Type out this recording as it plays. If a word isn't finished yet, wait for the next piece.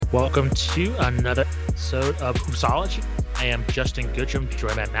Welcome to another episode of Hoopsology. I am Justin Goodrum,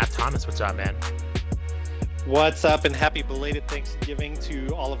 joined by Matt Thomas. What's up, man? What's up, and happy belated Thanksgiving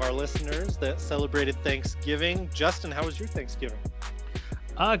to all of our listeners that celebrated Thanksgiving. Justin, how was your Thanksgiving?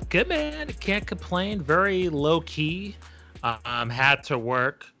 Good, man. Can't complain. Very low key. Had to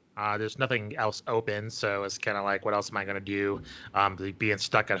work. There's nothing else open, so it's kind of like, what else am I going to do? Being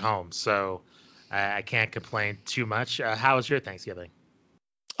stuck at home, so I can't complain too much. How was your Thanksgiving?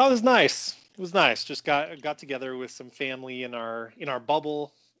 Oh, it was nice. It was nice. Just got together with some family in our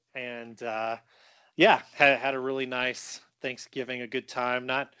bubble, and had a really nice Thanksgiving, a good time.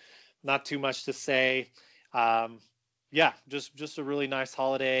 Not too much to say. Just a really nice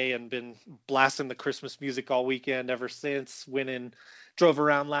holiday, and been blasting the Christmas music all weekend ever since. Went and drove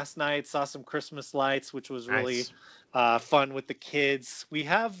around last night, saw some Christmas lights, which was really fun with the kids. We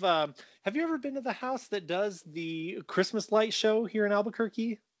have you ever been to the house that does the Christmas light show here in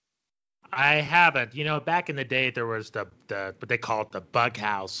Albuquerque? I haven't. Back in the day, there was the what they call it, the Bug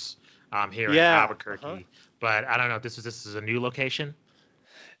House here in Albuquerque. But I don't know if this is a new location.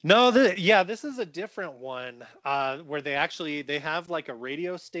 No, this is a different one where they have like a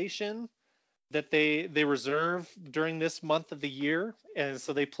radio station that they reserve during this month of the year, and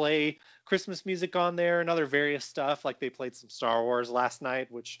so they play Christmas music on there and other various stuff. Like they played some Star Wars last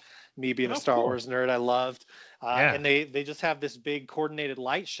night, which, me being a Star Wars nerd, I loved. And they just have this big coordinated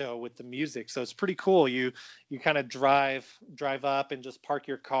light show with the music, so it's pretty cool. You kind of drive up and just park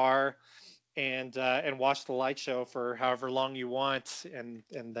your car and watch the light show for however long you want, and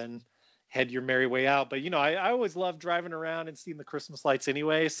then head your merry way out. But I always love driving around and seeing the Christmas lights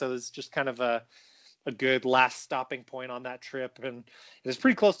anyway, so it's just kind of a good last stopping point on that trip, and it's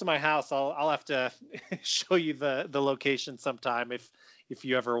pretty close to my house. I'll have to show you the location sometime if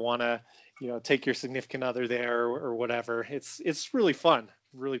you ever want to take your significant other there or whatever. It's really fun,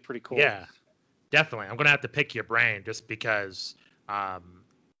 really pretty cool. Yeah, definitely. I'm gonna have to pick your brain just because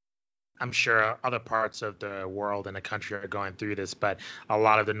I'm sure other parts of the world and the country are going through this, but a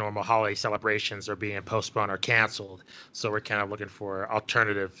lot of the normal holiday celebrations are being postponed or canceled. So we're kind of looking for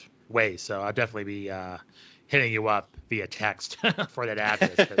alternative ways. So I'll definitely be hitting you up via text for that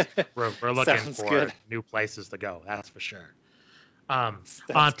address, because we're looking for new places to go. That's for sure. On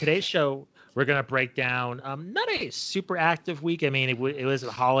today's show, we're going to break down not a super active week. I mean, it was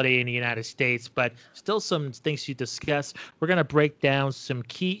a holiday in the United States, but still some things to discuss. We're going to break down some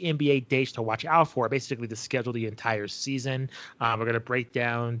key NBA dates to watch out for, basically to schedule the entire season. We're going to break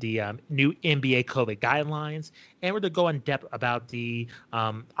down the new NBA COVID guidelines, and we're going to go in depth about the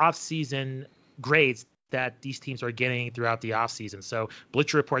off-season grades that these teams are getting throughout the offseason. So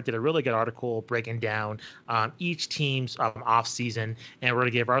Bleacher Report did a really good article breaking down each team's offseason, and we're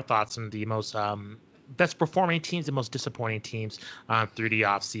going to give our thoughts on the most best performing teams and most disappointing teams through the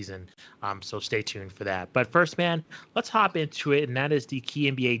offseason. So stay tuned for that. But first, man, let's hop into it, and that is the key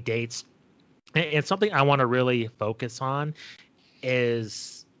NBA dates. And something I want to really focus on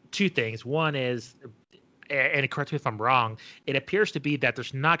is two things. One is, and correct me if I'm wrong, it appears to be that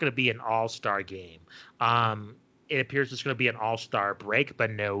there's not going to be an all-star game. It appears there's going to be an all-star break,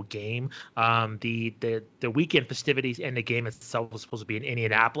 but no game. The weekend festivities and the game itself was supposed to be in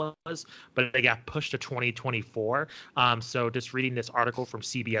Indianapolis, but they got pushed to 2024. So just reading this article from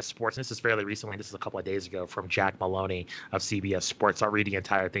CBS Sports, and this is fairly recently, this is a couple of days ago, from Jack Maloney of CBS Sports. I'll read the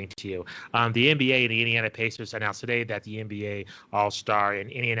entire thing to you. The NBA and the Indiana Pacers announced today that the NBA All-Star in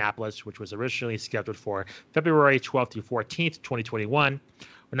Indianapolis, which was originally scheduled for February 12th through 14th, 2021,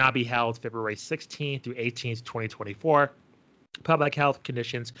 will now be held February 16th through 18th, 2024. Public health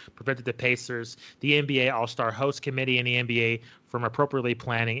conditions prevented the Pacers, the NBA All-Star Host Committee, and the NBA from appropriately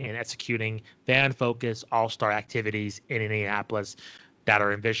planning and executing fan-focused All-Star activities in Indianapolis that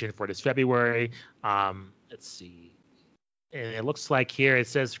are envisioned for this February. Let's see. And it looks like here, it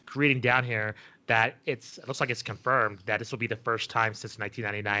says, reading down here, that it looks like it's confirmed that this will be the first time since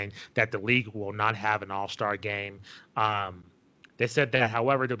 1999 that the league will not have an All-Star game. They said that,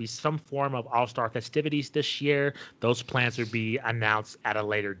 however, there'll be some form of all-star festivities this year. Those plans will be announced at a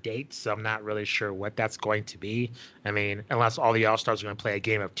later date, so I'm not really sure what that's going to be. I mean, unless all the all-stars are going to play a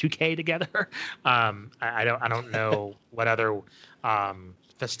game of 2K together. I don't know what other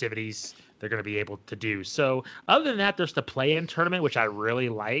festivities they're going to be able to do. So other than that, there's the play-in tournament, which I really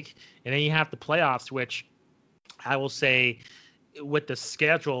like, and then you have the playoffs, which I will say with the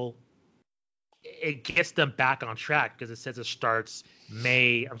schedule, it gets them back on track, because it says it starts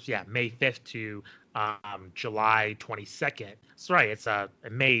May 5th to July 22nd. That's right. It's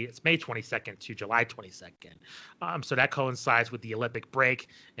May 22nd to July 22nd. So that coincides with the Olympic break,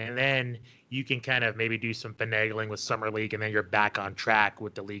 and then you can kind of maybe do some finagling with summer league, and then you're back on track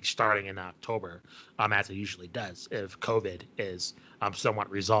with the league starting in October, as it usually does if COVID is somewhat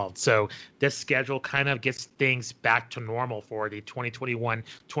resolved. So this schedule kind of gets things back to normal for the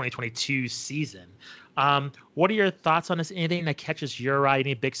 2021-2022 season. What are your thoughts on this? Anything that catches your eye?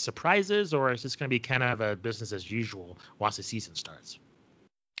 Any big surprises, or is this going to be kind of a business as usual once the season starts?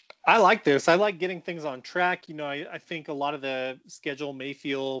 I like this. I like getting things on track. I think a lot of the schedule may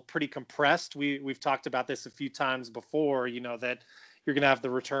feel pretty compressed. We've talked about this a few times before, that you're going to have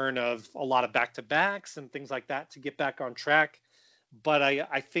the return of a lot of back-to-backs and things like that to get back on track. But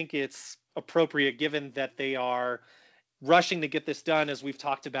I think it's appropriate, given that they are rushing to get this done, as we've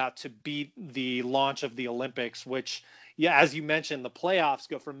talked about, to beat the launch of the Olympics, which, yeah, as you mentioned, the playoffs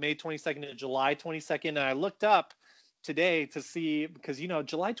go from May 22nd to July 22nd. And I looked up today to see, because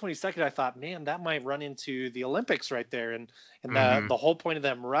July 22nd, I thought, man, that might run into the Olympics right there, and the whole point of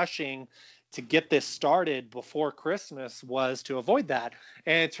them rushing to get this started before Christmas was to avoid that.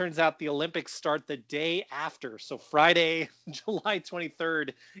 And it turns out the Olympics start the day after. So Friday, July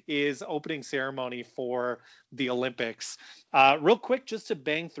 23rd is opening ceremony for the Olympics. Real quick, just to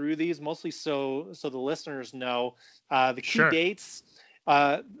bang through these, mostly so the listeners know, the key dates.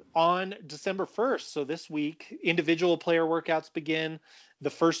 On December 1st, so this week, individual player workouts begin. The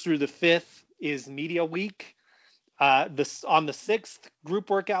 1st through the 5th is media week. On the 6th, group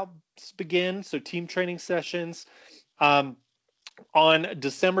workouts begin, so team training sessions. On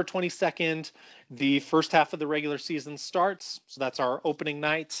December 22nd, the first half of the regular season starts, so that's our opening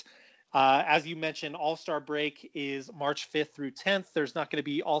night. As you mentioned, All-Star break is March 5th through 10th. There's not going to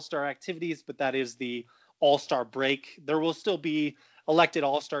be All-Star activities, but that is the All-Star break. There will still be elected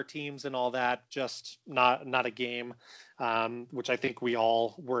All-Star teams and all that, just not a game, which I think we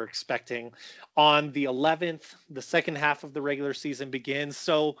all were expecting. On the 11th, the second half of the regular season begins.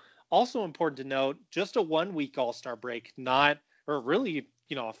 So also important to note, just a 1-week All-Star break, a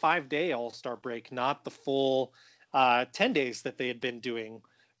 5-day All-Star break, not the full 10 days that they had been doing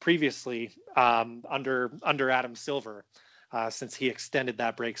previously under Adam Silver, since he extended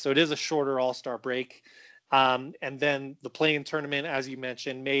that break. So it is a shorter All-Star break. And then the play-in tournament, as you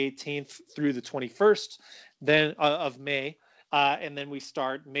mentioned, May 18th through the 21st of May. And then we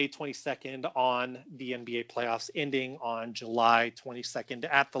start May 22nd on the NBA playoffs, ending on July 22nd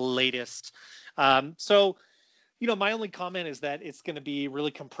at the latest. So my only comment is that it's going to be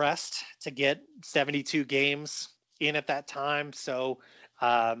really compressed to get 72 games in at that time. So,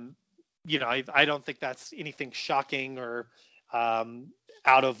 I don't think that's anything shocking or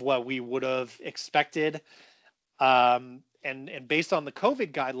out of what we would have expected. And based on the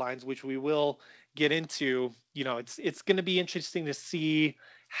COVID guidelines, which we will get into, it's going to be interesting to see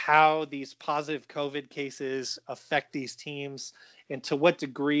how these positive COVID cases affect these teams, and to what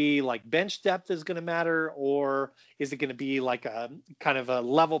degree like bench depth is going to matter, or is it going to be like a kind of a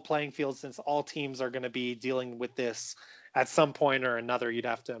level playing field, since all teams are going to be dealing with this at some point or another, you'd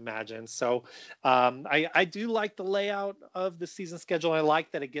have to imagine. So I do like the layout of the season schedule. I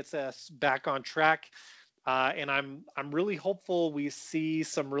like that it gets us back on track. And I'm really hopeful we see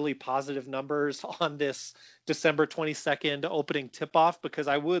some really positive numbers on this December 22nd opening tip-off, because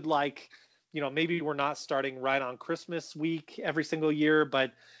I would like, maybe we're not starting right on Christmas week every single year,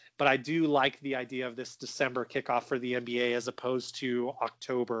 but I do like the idea of this December kickoff for the NBA as opposed to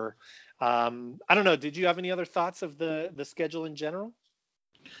October. I don't know. Did you have any other thoughts of the schedule in general?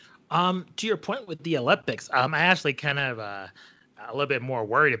 To your point with the Olympics, I actually kind of a little bit more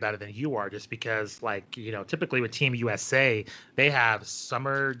worried about it than you are, just because, typically with Team USA, they have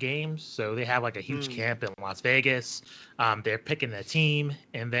summer games, so they have like a huge camp in Las Vegas. They're picking the team,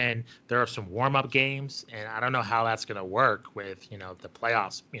 and then there are some warm-up games, and I don't know how that's going to work with the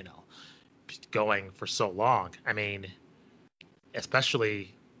playoffs, going for so long. I mean,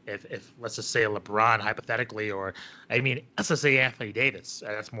 especially if let's just say LeBron hypothetically, or let's just say Anthony Davis.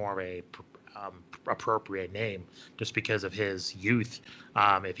 That's more of a appropriate name, just because of his youth.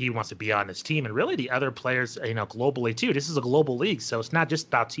 If he wants to be on this team, and really the other players, globally too. This is a global league, so it's not just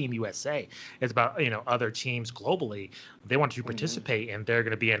about Team USA. It's about other teams globally. They want to participate, and they're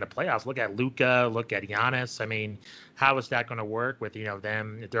going to be in the playoffs. Look at Luka. Look at Giannis. How is that going to work with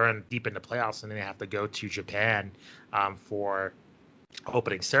them? They're deep in the playoffs, and then they have to go to Japan for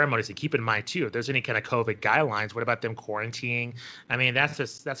opening ceremonies. And keep in mind too, if there's any kind of COVID guidelines, what about them quarantining? I mean, that's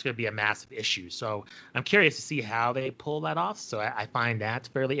going to be a massive issue. So I'm curious to see how they pull that off. So I find that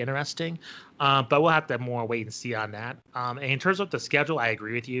fairly interesting. But we'll have to more wait and see on that. And in terms of the schedule, I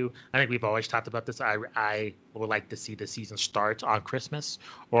agree with you. I think we've always talked about this. I would like to see the season start on Christmas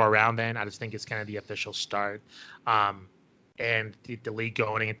or around then. I just think it's kind of the official start. And the league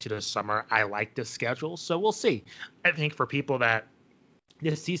going into the summer, I like this schedule. So we'll see. I think for people that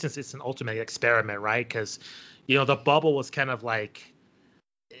this season it's an ultimate experiment, right? Because the bubble was kind of like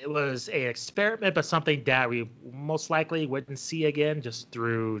it was an experiment, but something that we most likely wouldn't see again, just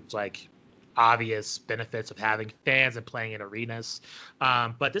through like obvious benefits of having fans and playing in arenas.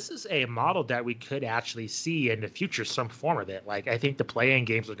 But this is a model that we could actually see in the future, some form of it. Like I think the play-in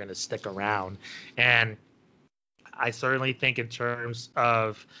games are going to stick around, and I certainly think in terms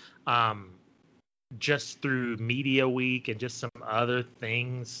of just through media week and just some other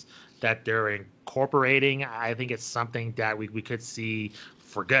things that they're incorporating, I think it's something that we could see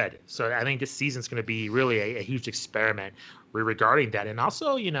for good. So I think this season's going to be really a huge experiment regarding that. And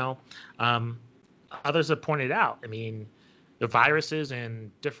also, others have pointed out, I mean, the viruses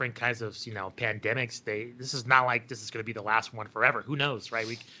and different kinds of, pandemics, this is not like this is going to be the last one forever. Who knows, right?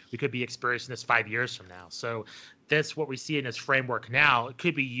 We could be experiencing this 5 years from now. So that's what we see in this framework now. It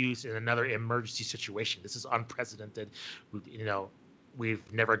could be used in another emergency situation. This is unprecedented. We've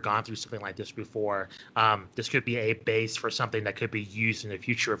never gone through something like this before. This could be a base for something that could be used in the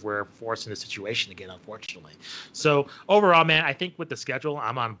future if we're forced in a situation again, unfortunately. So overall, man, I think with the schedule,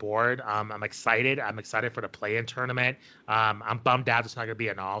 I'm on board. I'm excited. I'm excited for the play-in tournament. I'm bummed out it's not going to be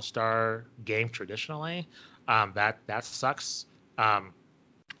an all-star game traditionally. That sucks.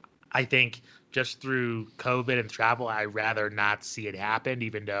 I think just through COVID and travel, I'd rather not see it happen,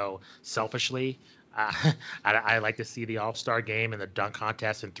 even though selfishly, I like to see the All-Star game and the dunk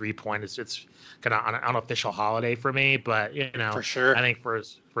contest and 3-point. It's kind of an unofficial holiday for me, but for sure, I think for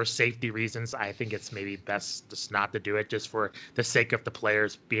safety reasons, I think it's maybe best just not to do it, just for the sake of the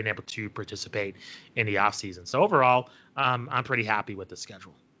players being able to participate in the off season. So overall, I'm pretty happy with the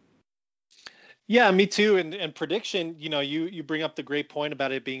schedule. Yeah, me too. And prediction, you bring up the great point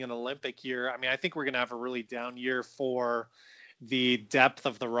about it being an Olympic year. I mean, I think we're going to have a really down year for the depth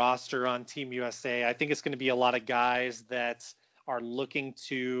of the roster on Team USA. I think it's going to be a lot of guys that are looking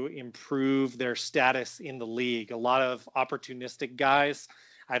to improve their status in the league. A lot of opportunistic guys.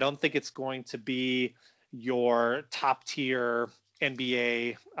 I don't think it's going to be your top tier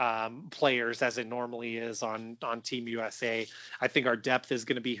NBA players as it normally is on Team USA. I think our depth is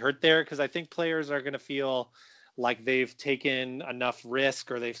going to be hurt there because I think players are going to feel like they've taken enough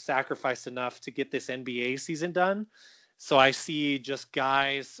risk or they've sacrificed enough to get this NBA season done. So I see just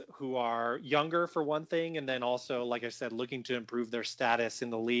guys who are younger for one thing, and then also, like I said, looking to improve their status in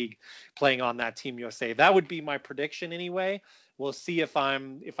the league, playing on that Team USA. That would be my prediction anyway. We'll see if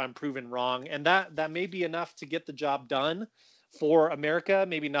I'm proven wrong, and that may be enough to get the job done for America.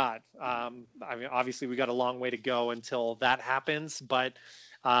 Maybe not. I mean, obviously we got a long way to go until that happens, but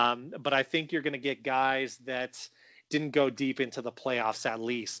I think you're going to get guys that didn't go deep into the playoffs, at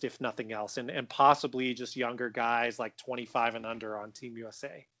least, if nothing else, and possibly just younger guys like 25 and under on Team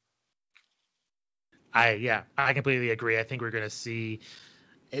USA. I completely agree. I think we're going to see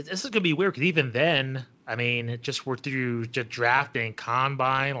this is going to be weird because even then, I mean, just we're through just drafting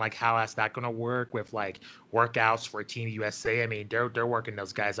combine, like how is that going to work with like workouts for Team USA? I mean, they're working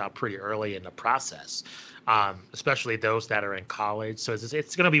those guys out pretty early in the process, especially those that are in college. So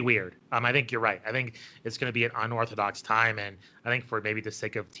it's going to be weird. I think you're right. I think it's going to be an unorthodox time, and I think for maybe the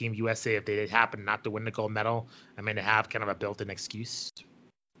sake of Team USA, if they did happen not to win the gold medal, I mean, to have kind of a built-in excuse.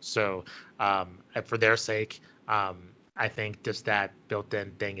 So for their sake, I think just that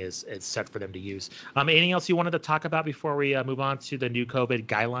built-in thing is set for them to use. Anything else you wanted to talk about before we move on to the new COVID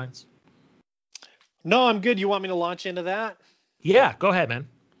guidelines? No, I'm good. You want me to launch into that? Yeah, go ahead, man.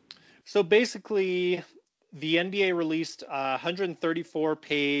 So basically, the NBA released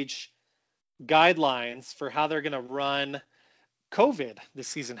 134-page guidelines for how they're going to run COVID this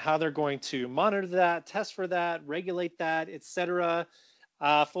season, how they're going to monitor that, test for that, regulate that, etc.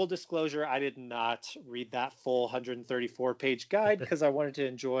 Full disclosure, I did not read that full 134-page guide because I wanted to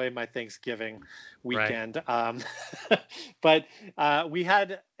enjoy my Thanksgiving weekend. Right. But we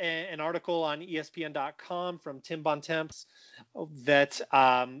had an article on ESPN.com from Tim Bontemps that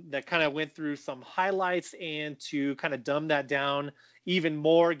kind of went through some highlights, and to kind of dumb that down even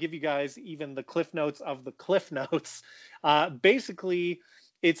more, give you guys even the cliff notes of the cliff notes. Basically,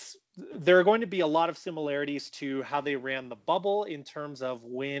 there are going to be a lot of similarities to how they ran the bubble in terms of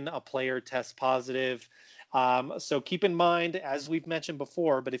when a player tests positive, So keep in mind, as we've mentioned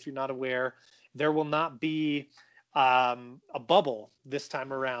before, but if you're not aware, there will not be a bubble this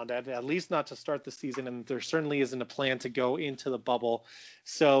time around, at least not to start the season, and there certainly isn't a plan to go into the bubble.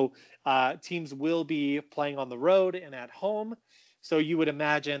 So teams will be playing on the road and at home. So you would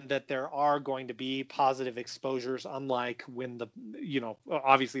imagine that there are going to be positive exposures, unlike when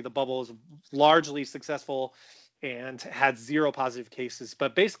obviously the bubble is largely successful and had 0 positive cases.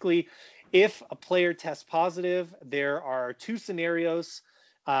 But basically, if a player tests positive, there are 2 scenarios,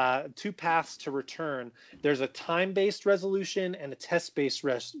 2 paths to return. There's a time-based resolution and a test-based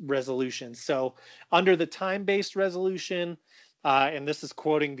resolution. So under the time-based resolution, and this is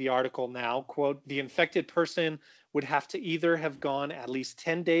quoting the article now, quote, the infected person would have to either have gone at least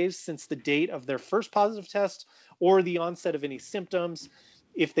 10 days since the date of their first positive test or the onset of any symptoms,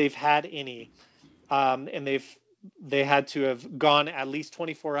 if they've had any. And they had to have gone at least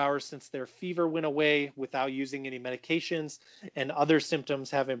 24 hours since their fever went away without using any medications, and other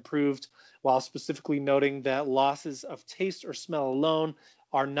symptoms have improved, while specifically noting that losses of taste or smell alone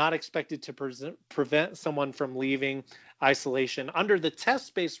are not expected to prevent someone from leaving isolation. Under the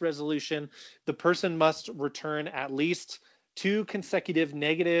test-based resolution, the person must return at least 2 consecutive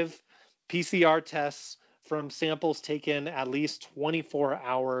negative PCR tests from samples taken at least 24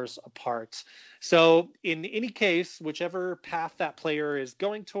 hours apart. So in any case, whichever path that player is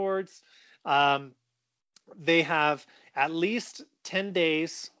going towards, they have at least 10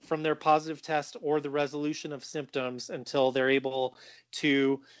 days from their positive test or the resolution of symptoms until they're able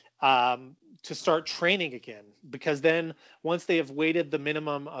to start training again. Because then once they have waited the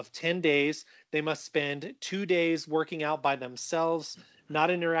minimum of 10 days, they must spend 2 days working out by themselves,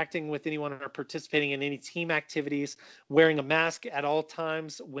 not interacting with anyone or participating in any team activities, wearing a mask at all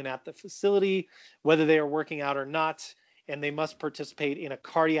times when at the facility, whether they are working out or not, and they must participate in a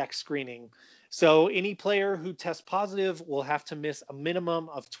cardiac screening. So any player who tests positive will have to miss a minimum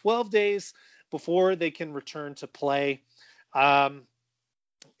of 12 days before they can return to play. And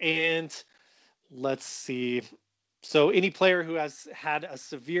let's see. So any player who has had a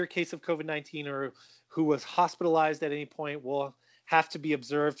severe case of COVID-19 or who was hospitalized at any point will have to be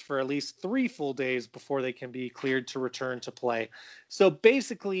observed for at least 3 full days before they can be cleared to return to play. So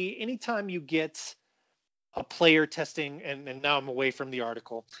basically, anytime you get a player testing, and now I'm away from the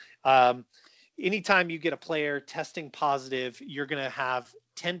article, anytime you get a player testing positive, you're going to have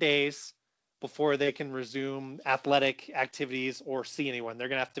 10 days before they can resume athletic activities or see anyone. They're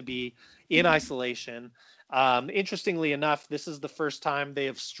going to have to be in isolation. Interestingly enough, this is the first time they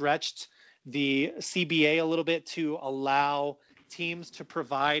have stretched the CBA a little bit to allow teams to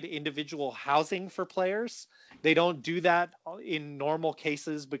provide individual housing for players. They don't do that in normal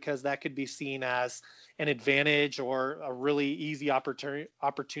cases because that could be seen as an advantage or a really easy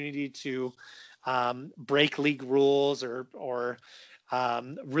opportunity to break league rules or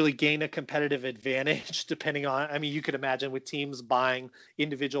really gain a competitive advantage, depending on, I mean, you could imagine with teams buying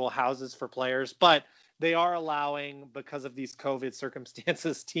individual houses for players, but they are allowing, because of these COVID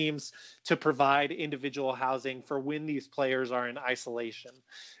circumstances, teams to provide individual housing for when these players are in isolation.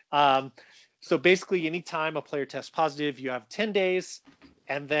 So basically, anytime a player tests positive, you have 10 days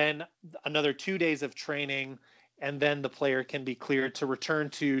and then another 2 days of training, and then the player can be cleared to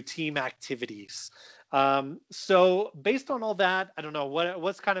return to team activities. So based on all that, I don't know,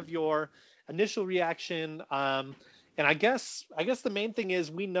 what's kind of your initial reaction? And I guess the main thing is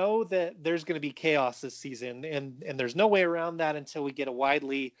we know that there's going to be chaos this season, and there's no way around that until we get a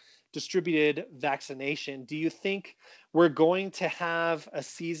widely distributed vaccination. Do you think we're going to have a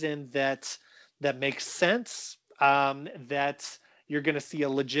season that makes sense, that you're going to see a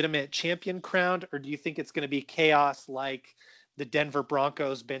legitimate champion crowned, or do you think it's going to be chaos like the Denver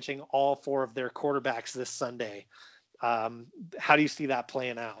Broncos benching all 4 of their quarterbacks this Sunday? How do you see that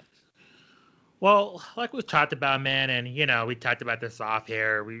playing out? Well, like we've talked about, man, and, we talked about this off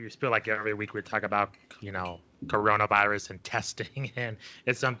here. We feel like every week we talk about, coronavirus and testing. And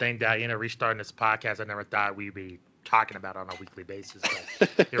it's something that, restarting this podcast, I never thought we'd be talking about on a weekly basis.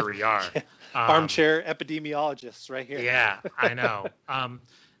 But here we are. Armchair epidemiologists right here. Yeah, I know.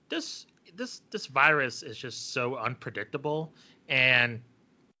 This virus is just so unpredictable. And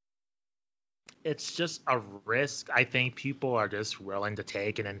it's just a risk I think people are just willing to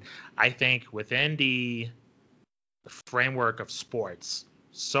take. And then I think within the framework of sports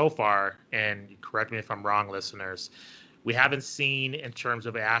so far, and correct me if I'm wrong, listeners, we haven't seen, in terms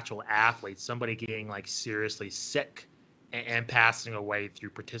of actual athletes, somebody getting like seriously sick and passing away through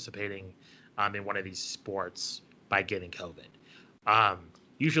participating in one of these sports by getting COVID.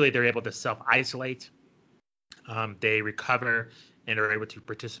 Usually they're able to self-isolate, they recover, and are able to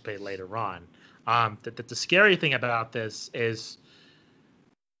participate later on. The scary thing about this is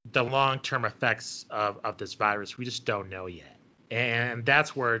the long-term effects of this virus. We just don't know yet, and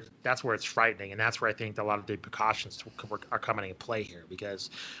that's where it's frightening, and that's where I think a lot of the precautions are coming into play here, because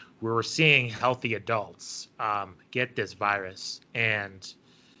we're seeing healthy adults get this virus, and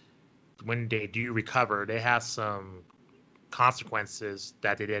when they do recover, they have some consequences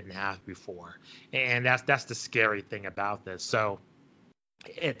that they didn't have before, and that's the scary thing about this. So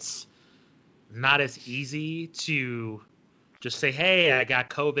it's not as easy to just say, hey, I got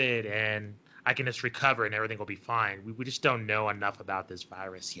COVID and I can just recover and everything will be fine. We just don't know enough about this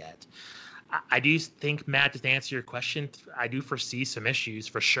virus yet. I do think, Matt, to answer your question, I do foresee some issues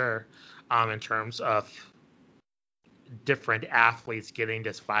for sure, in terms of different athletes getting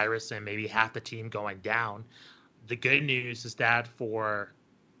this virus and maybe half the team going down. The good news is that for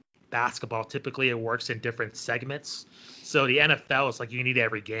basketball, typically it works in different segments. So the NFL is like you need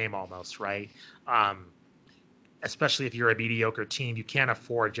every game almost, right? Especially if you're a mediocre team, you can't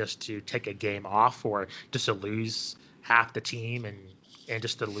afford just to take a game off or just to lose half the team and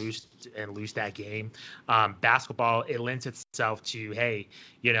just to lose that game. Basketball, it lends itself to, hey,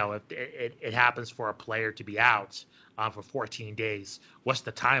 if it happens for a player to be out for 14 days, what's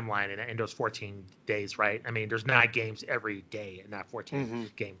the timeline in those 14 days, right? I mean, there's 9 games every day in that 14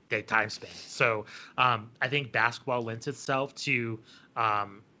 game day time span. So I think basketball lends itself to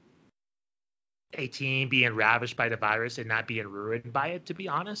a team being ravished by the virus and not being ruined by it, to be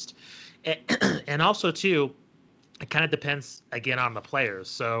honest. And also, too, it kind of depends, again, on the players.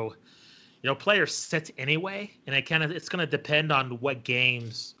 So, players sit anyway, and it's going to depend on what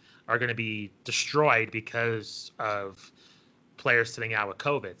games are going to be destroyed because of players sitting out with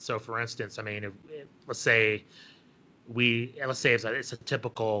COVID. So, for instance, I mean, let's say it's a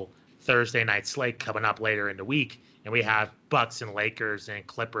typical Thursday night slate coming up later in the week, and we have Bucks and Lakers and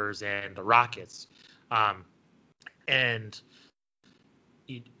Clippers and the Rockets. And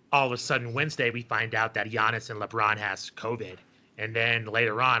all of a sudden Wednesday we find out that Giannis and LeBron has COVID. And then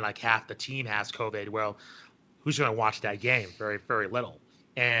later on, like half the team has COVID. Well, who's going to watch that game? Very, very little.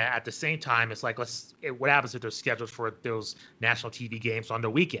 And at the same time, it's like, what happens if they're scheduled for those national TV games on the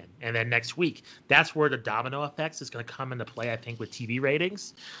weekend? And then next week, that's where the domino effects is going to come into play, I think, with TV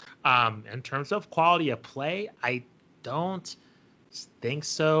ratings. In terms of quality of play, I don't think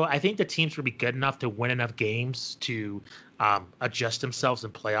so. I think the teams will be good enough to win enough games to adjust themselves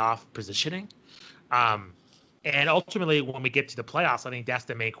in playoff positioning. And ultimately, when we get to the playoffs, I think that's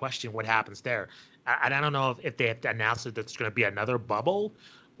the main question: what happens there? I don't know if they have to announce that there's going to be another bubble,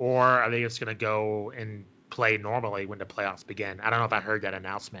 or are they just going to go and play normally when the playoffs begin? I don't know if I heard that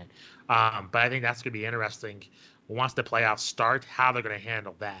announcement, but I think that's going to be interesting once the playoffs start, how they're going to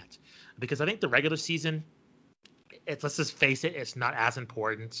handle that. Because I think the regular season, let's just face it, it's not as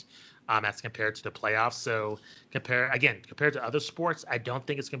important as compared to the playoffs. So compared to other sports, I don't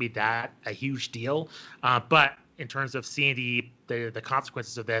think it's going to be that a huge deal. But in terms of seeing the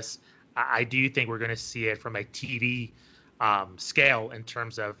consequences of this, I do think we're going to see it from a TV scale in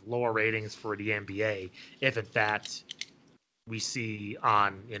terms of lower ratings for the NBA, if in fact we see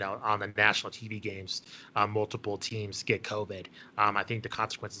on the national TV games multiple teams get COVID. I think the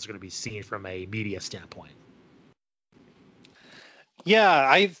consequences are going to be seen from a media standpoint. Yeah,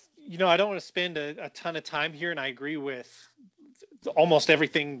 I don't want to spend a ton of time here, and I agree with almost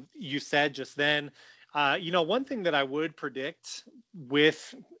everything you said just then. One thing that I would predict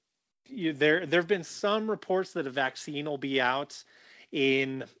with there have been some reports that a vaccine will be out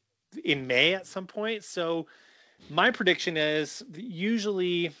in May at some point. So my prediction is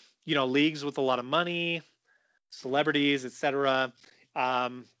usually, leagues with a lot of money, celebrities, etc.,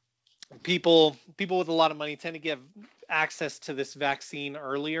 people with a lot of money tend to get access to this vaccine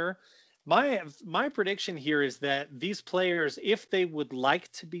earlier. My prediction here is that these players, if they would like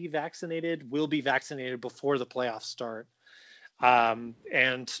to be vaccinated, will be vaccinated before the playoffs start. And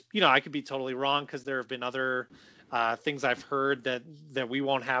I could be totally wrong, because there have been other things I've heard that we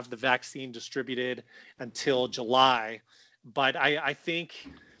won't have the vaccine distributed until July. But I think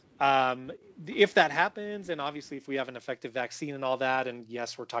if that happens, and obviously if we have an effective vaccine and all that, and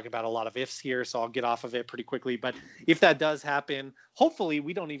yes, we're talking about a lot of ifs here, so I'll get off of it pretty quickly. But if that does happen, hopefully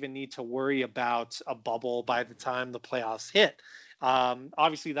we don't even need to worry about a bubble by the time the playoffs hit.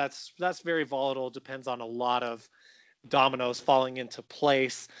 Obviously that's very volatile, depends on a lot of dominoes falling into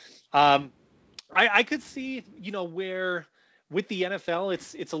place. I could see, where with the NFL,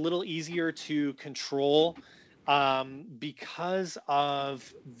 it's a little easier to control because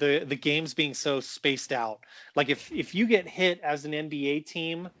of the games being so spaced out. Like if you get hit as an NBA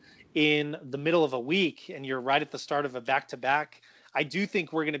team in the middle of a week and you're right at the start of a back-to-back, I do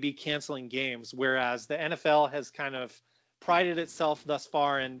think we're going to be canceling games, whereas the NFL has kind of prided itself thus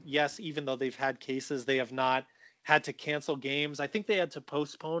far. And yes, even though they've had cases, they have not had to cancel games. I think they had to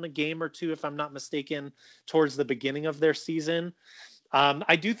postpone a game or two, if I'm not mistaken, towards the beginning of their season.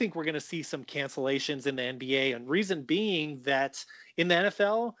 I do think we're going to see some cancellations in the NBA, and reason being that in the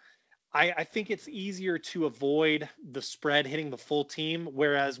NFL, I think it's easier to avoid the spread hitting the full team,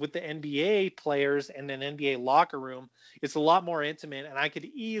 whereas with the NBA players and an NBA locker room, it's a lot more intimate, and I could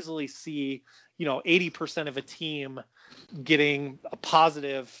easily see, 80% of a team getting a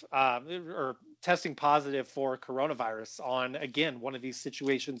positive or testing positive for coronavirus on, again, one of these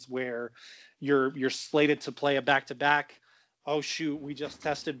situations where you're slated to play a back-to-back. Oh shoot, we just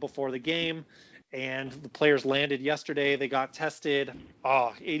tested before the game and the players landed yesterday. They got tested.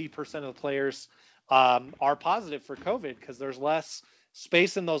 80% of the players are positive for COVID because there's less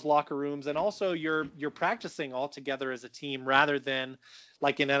space in those locker rooms, and also you're practicing all together as a team rather than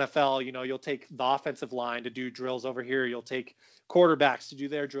like in NFL. You'll take the offensive line to do drills over here. You'll take quarterbacks to do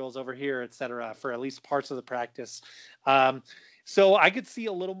their drills over here, etc. for at least parts of the practice. So I could see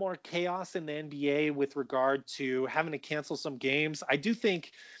a little more chaos in the NBA with regard to having to cancel some games. I do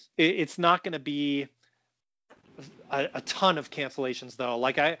think it's not going to be a ton of cancellations, though.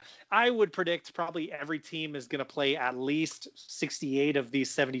 Like I would predict probably every team is going to play at least 68 of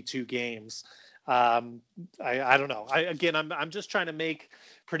these 72 games. I don't know. I'm just trying to make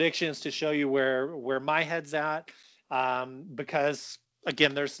predictions to show you where my head's at, because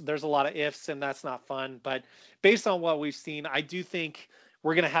again, there's a lot of ifs, and that's not fun. But based on what we've seen, I do think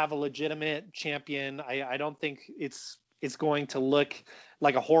we're going to have a legitimate champion. I don't think it's going to look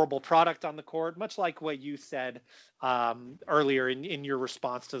like a horrible product on the court, much like what you said earlier in your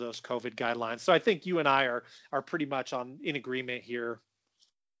response to those COVID guidelines. So I think you and I are pretty much in agreement here.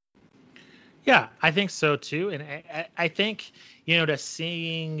 Yeah, I think so too. And I think, the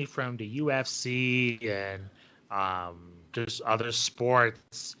seeing from the UFC and just other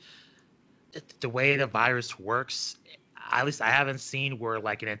sports, the way the virus works, at least I haven't seen where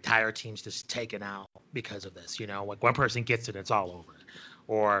like an entire team's just taken out because of this. Like one person gets it, it's all over.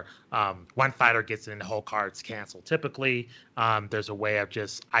 Or one fighter gets it and the whole card's canceled. Typically, there's a way of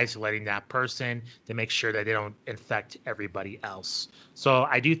just isolating that person to make sure that they don't infect everybody else. So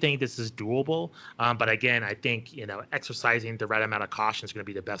I do think this is doable. But again, I think, exercising the right amount of caution is going to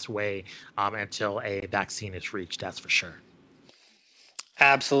be the best way until a vaccine is reached. That's for sure.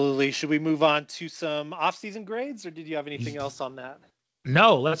 Absolutely. Should we move on to some off-season grades, or did you have anything else on that?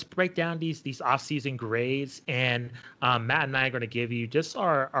 No, let's break down these off-season grades, and Matt and I are going to give you just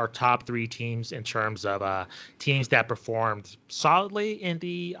our top three teams in terms of teams that performed solidly in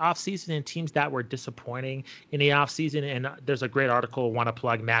the off-season and teams that were disappointing in the off-season. And there's a great article, want to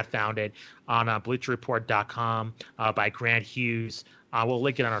plug, Matt found it on BleacherReport.com by Grant Hughes. We'll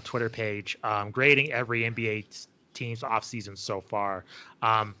link it on our Twitter page, grading every NBA team's off-season so far.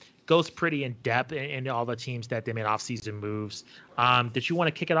 Goes pretty in depth in all the teams that they made off-season moves. Did you want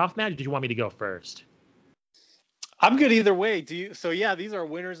to kick it off, Matt, or did you want me to go first? I'm good either way. These are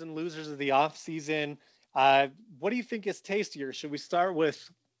winners and losers of the off-season. What do you think is tastier? Should we start with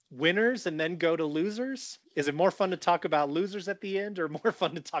winners and then go to losers? Is it more fun to talk about losers at the end, or more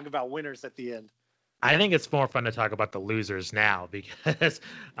fun to talk about winners at the end? I think it's more fun to talk about the losers now, because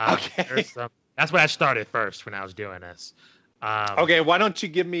okay. That's why I started first when I was doing this. Okay, why don't you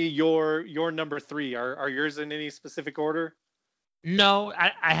give me your number three? Are yours in any specific order? No,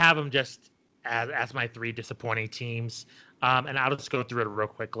 I have them just as my three disappointing teams, and I'll just go through it real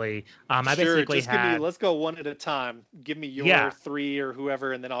quickly. Let's go one at a time. Give me your three or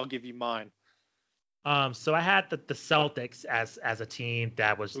whoever, and then I'll give you mine. So I had the Celtics as a team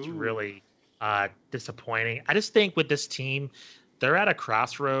that was really disappointing. I just think with this team, they're at a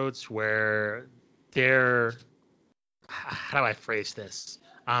crossroads where how do I phrase this?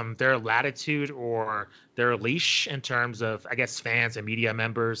 Their latitude or their leash in terms of, I guess, fans and media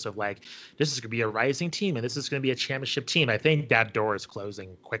members of like, this is going to be a rising team and this is going to be a championship team. I think that door is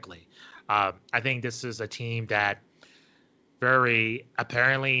closing quickly. I think this is a team that very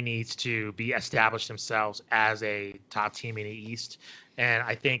apparently needs to be established themselves as a top team in the East. And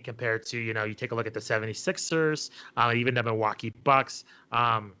I think compared to, you take a look at the 76ers, even the Milwaukee Bucks,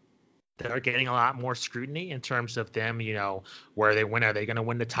 they're getting a lot more scrutiny in terms of them, where they win. Are they going to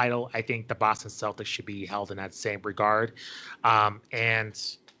win the title? I think the Boston Celtics should be held in that same regard. And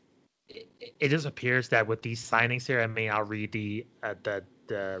it just appears that with these signings here, I'll read the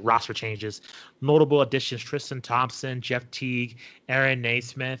roster changes. Notable additions: Tristan Thompson, Jeff Teague, Aaron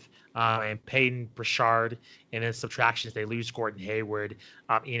Naismith, and Peyton Pritchard. And then subtractions, they lose Gordon Hayward,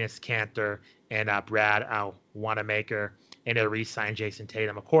 Enes Kanter, and Brad Wanamaker. and they re-sign Jason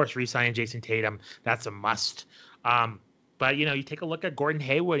Tatum. Of course, re-signing Jason Tatum, that's a must. But you take a look at Gordon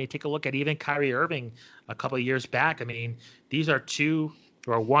Hayward, you take a look at even Kyrie Irving a couple of years back. I mean, these are two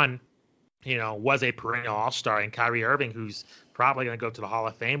or one, was a perennial all-star, and Kyrie Irving, who's probably going to go to the Hall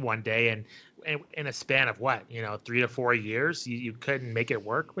of Fame one day, and in a span of 3 to 4 years, you couldn't make it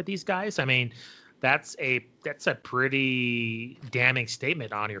work with these guys. I mean, that's a pretty damning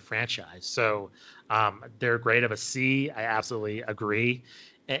statement on your franchise. So they're great of a C. I absolutely agree.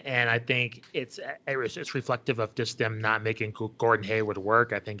 And I think it's reflective of just them not making Gordon Hayward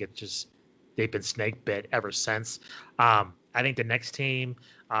work. I think they've been snake bit ever since. I think the next team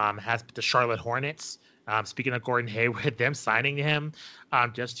has the Charlotte Hornets. Speaking of Gordon Hayward, them signing him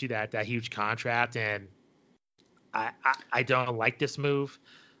just to that huge contract, and I don't like this move.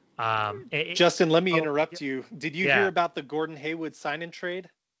 Justin, let me interrupt you. Did you hear about the Gordon Hayward sign-in trade?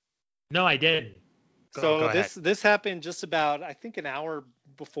 No, I didn't. Go ahead. This happened just about, I think, an hour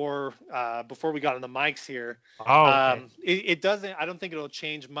before we got on the mics here. Oh, okay. It doesn't. I don't think it'll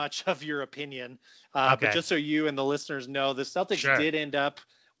change much of your opinion. Okay. But just so you and the listeners know, the Celtics did end up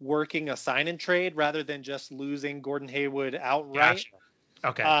working a sign-in trade rather than just losing Gordon Hayward outright.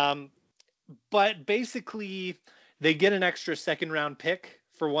 Gotcha. Okay. But basically, they get an extra second-round pick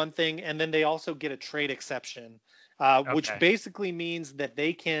for one thing, and then they also get a trade exception, which basically means that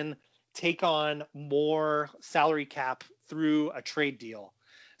they can take on more salary cap through a trade deal.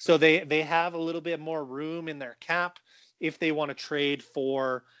 So they have a little bit more room in their cap if they want to trade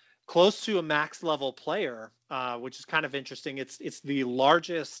for close to a max level player, which is kind of interesting. It's the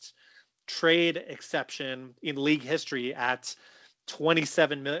largest trade exception in league history at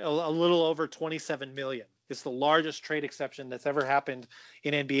 27 million, a little over 27 million. It's the largest trade exception that's ever happened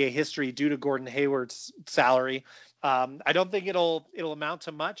in NBA history due to Gordon Hayward's salary. I don't think it'll amount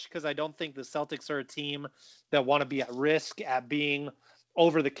to much because I don't think the Celtics are a team that want to be at risk at being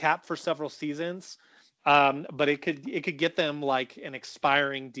over the cap for several seasons. But it could get them like an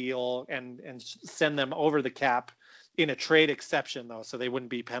expiring deal and send them over the cap in a trade exception, though, so they wouldn't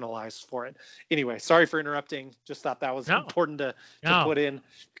be penalized for it. Anyway, sorry for interrupting. Just thought that was important to put in.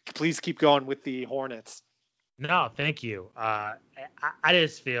 Please keep going with the Hornets. No, thank you. I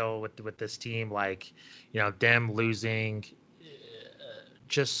just feel with this team, like, them losing,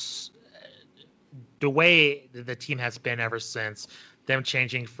 just the way the team has been ever since, them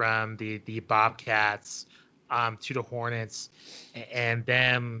changing from the Bobcats to the Hornets, and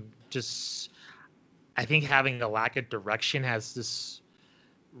them just, I think, having a lack of direction has this.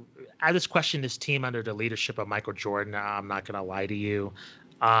 I just question this team under the leadership of Michael Jordan. I'm not going to lie to you.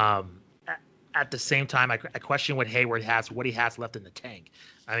 At the same time, I question what Hayward has, what he has left in the tank.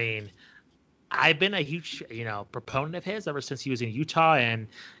 I mean, I've been a huge, proponent of his ever since he was in Utah, and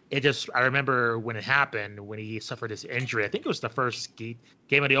I remember when it happened, when he suffered his injury. I think it was the first game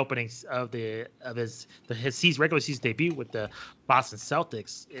of the openings of his regular season debut with the Boston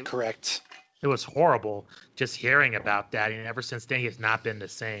Celtics. Correct. It was horrible just hearing about that, and ever since then he has not been the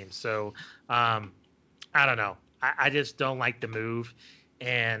same. So I don't know. I just don't like the move.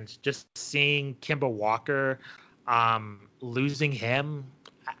 And just seeing Kemba Walker, losing him,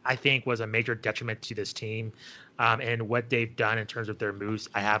 I think was a major detriment to this team. And what they've done in terms of their moves,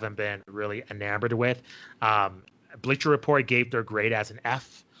 I haven't been really enamored with. Bleacher Report gave their grade as an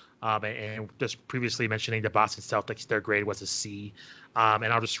F. And just previously mentioning the Boston Celtics, their grade was a C. And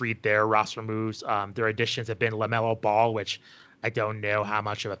I'll just read their roster moves. Their additions have been LaMelo Ball, which I don't know how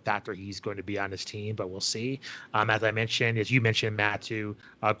much of a factor he's going to be on this team, but we'll see. As I mentioned, as you mentioned, Matt, too,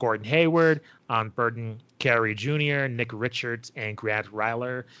 Gordon Hayward, Burton Carey Jr., Nick Richards, and Grant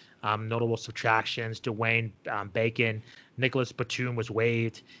Ryler. Notable subtractions: Dwayne Bacon, Nicholas Batum was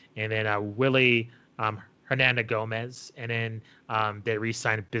waived, and then Willie Hernando Gomez, and then they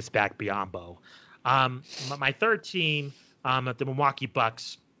re-signed Bismack Biyombo. My third team, the Milwaukee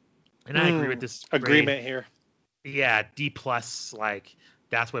Bucks, and I agree with this agreement here. Yeah, D+, like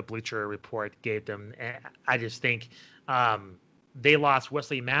that's what Bleacher Report gave them. And I just think they lost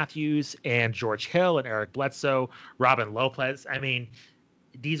Wesley Matthews and George Hill and Eric Bledsoe, Robin Lopez. I mean,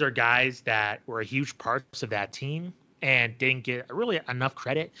 these are guys that were huge parts of that team and didn't get really enough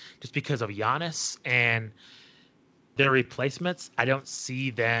credit just because of Giannis and their replacements. I don't see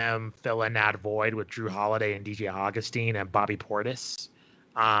them filling that void with Drew Holiday and DJ Augustine and Bobby Portis.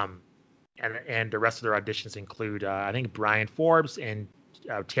 And the rest of their auditions include, I think, Brian Forbes and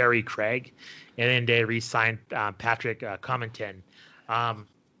Terry Craig. And then they re-signed Patrick Covington. I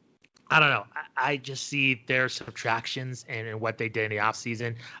don't know. I just see their subtractions and what they did in the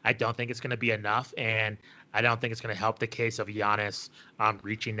offseason. I don't think it's going to be enough. And I don't think it's going to help the case of Giannis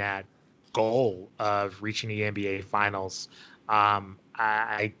reaching that goal of reaching the NBA Finals.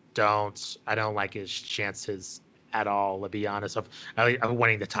 I don't like his chances at all, to be honest, of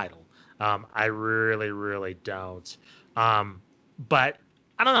winning the title. I really, really don't. But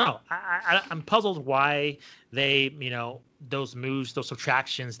I don't know. I'm puzzled why they, those moves, those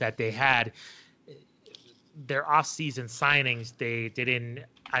subtractions that they had, their off-season signings, they didn't,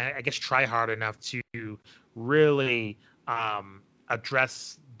 I guess, try hard enough to really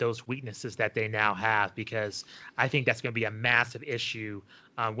address those weaknesses that they now have, because I think that's going to be a massive issue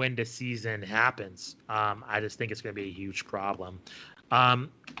when the season happens. I just think it's going to be a huge problem. Um,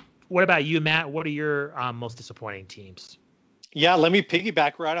 what about you, Matt? What are your most disappointing teams? Yeah, let me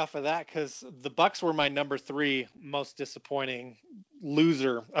piggyback right off of that because the Bucks were my number 3 most disappointing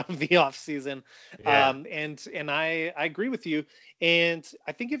loser of the offseason. Yeah, And I agree with you. And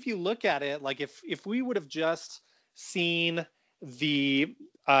I think if you look at it, like if we would have just seen the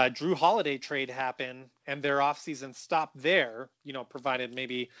Drew Holiday trade happen and their offseason stop there, provided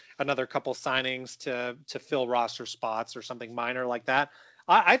maybe another couple signings to fill roster spots or something minor like that,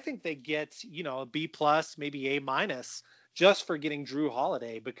 I think they get, a B plus, maybe A minus just for getting Drew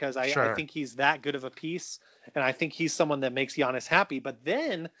Holiday, because I sure. think he's that good of a piece. And I think he's someone that makes Giannis happy. But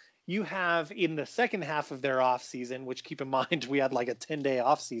then you have in the second half of their offseason, which keep in mind, we had like a 10-day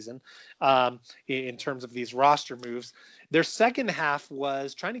offseason in terms of these roster moves. Their second half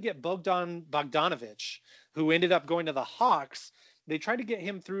was trying to get Bogdan Bogdanovic, who ended up going to the Hawks. They tried to get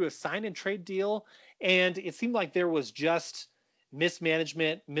him through a sign and trade deal. And it seemed like there was just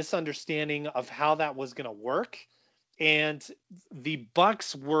mismanagement, misunderstanding of how that was going to work. And the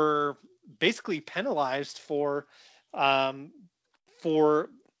Bucks were basically penalized um, for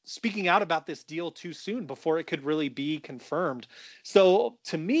speaking out about this deal too soon before it could really be confirmed. So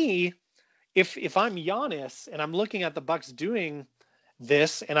to me, if I'm Giannis and I'm looking at the Bucks doing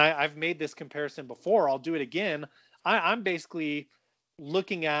this, and I've made this comparison before, I'll do it again. I'm basically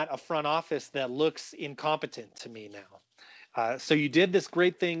looking at a front office that looks incompetent to me now. So you did this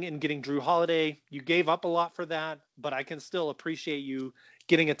great thing in getting Drew Holiday. You gave up a lot for that, but I can still appreciate you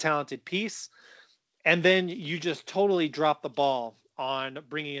getting a talented piece. And then you just totally dropped the ball on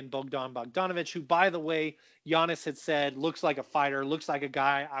bringing in Bogdan Bogdanovic, who, by the way, Giannis had said looks like a fighter, looks like a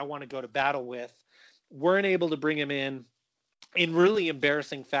guy I want to go to battle with. Weren't able to bring him in really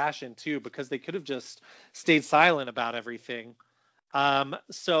embarrassing fashion, too, because they could have just stayed silent about everything.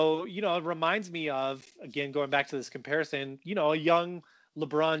 So, it reminds me of, again, going back to this comparison, a young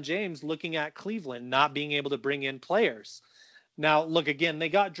LeBron James looking at Cleveland, not being able to bring in players. Now, look, again, they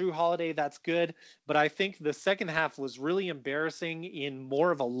got Drew Holiday. That's good. But I think the second half was really embarrassing in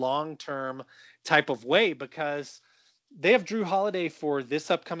more of a long-term type of way, because they have Drew Holiday for this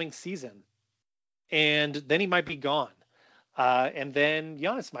upcoming season, and then he might be gone. And then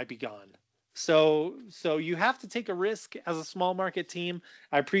Giannis might be gone. So you have to take a risk as a small market team.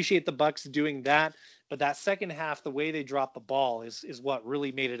 I appreciate the Bucks doing that, but that second half, the way they dropped the ball is what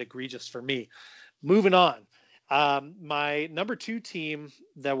really made it egregious for me. Moving on. My number 2 team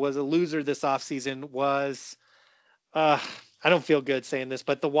that was a loser this offseason was, I don't feel good saying this,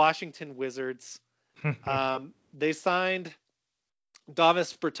 but the Washington Wizards. They signed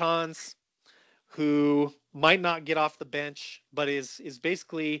Davis Bertans, who might not get off the bench, but is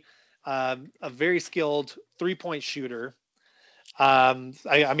basically a very skilled 3-point shooter.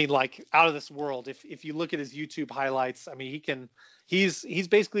 I mean, like, out of this world. If you look at his YouTube highlights, I mean, he's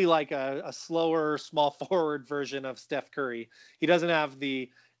basically like a slower, small forward version of Steph Curry. He doesn't have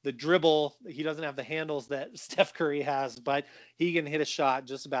the dribble, he doesn't have the handles that Steph Curry has, but he can hit a shot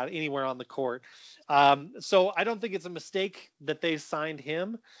just about anywhere on the court. So I don't think it's a mistake that they signed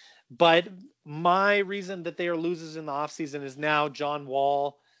him. But my reason that they are losers in the offseason is now John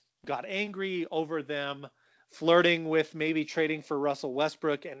Wall got angry over them flirting with maybe trading for Russell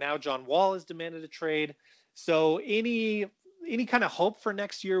Westbrook, and now John Wall has demanded a trade. So any kind of hope for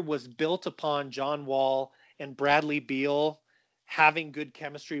next year was built upon John Wall and Bradley Beal having good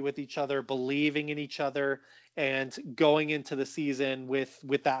chemistry with each other, believing in each other, and going into the season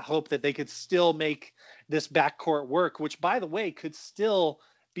with that hope that they could still make this backcourt work, which, by the way, could still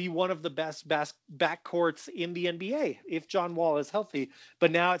be one of the best backcourts in the NBA if John Wall is healthy.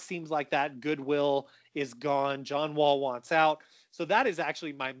 But now it seems like that goodwill is gone. John Wall wants out. So that is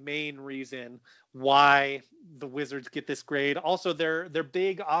actually my main reason why the Wizards get this grade. Also, their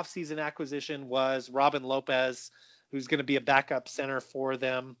big offseason acquisition was Robin Lopez, who's going to be a backup center for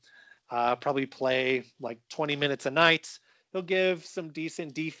them, probably play like 20 minutes a night. He'll give some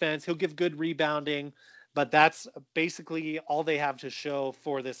decent defense. He'll give good rebounding. But that's basically all they have to show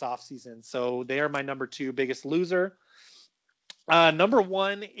for this offseason. So they are my number 2 biggest loser. Number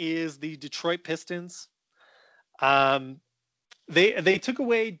one is the Detroit Pistons. Um, they took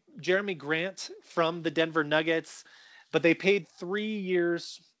away Jeremy Grant from the Denver Nuggets, but they paid 3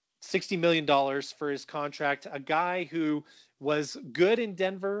 years, $60 million for his contract. A guy who was good in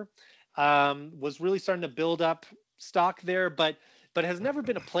Denver, was really starting to build up stock there, but has never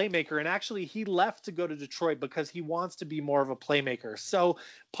been a playmaker. And actually, he left to go to Detroit because he wants to be more of a playmaker. So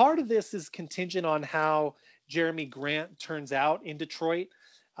part of this is contingent on how Jeremy Grant turns out in Detroit.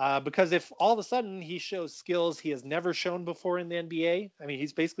 Because if all of a sudden he shows skills he has never shown before in the NBA, I mean,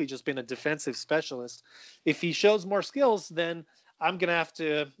 he's basically just been a defensive specialist. If he shows more skills, then I'm going to have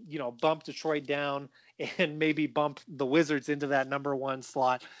to, bump Detroit down and maybe bump the Wizards into that number one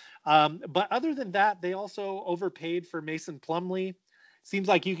slot. But other than that, they also overpaid for Mason Plumlee. Seems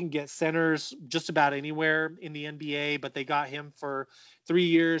like you can get centers just about anywhere in the NBA, but they got him for 3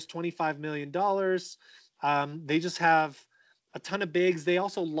 years, $25 million. They just have a ton of bigs. They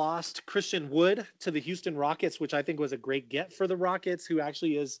also lost Christian Wood to the Houston Rockets, which I think was a great get for the Rockets, who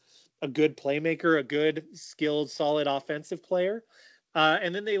actually is a good playmaker, a good, skilled, solid offensive player.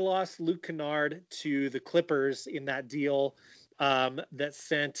 And then they lost Luke Kennard to the Clippers in that deal that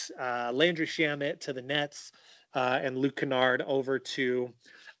sent Landry Shamet to the Nets and Luke Kennard over to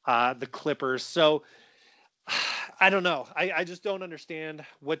the Clippers. So I don't know. I just don't understand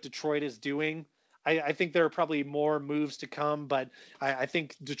what Detroit is doing. I think there are probably more moves to come, but I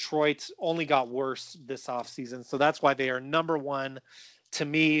think Detroit only got worse this offseason. So that's why they are number one to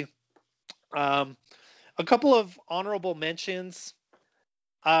me. A couple of honorable mentions.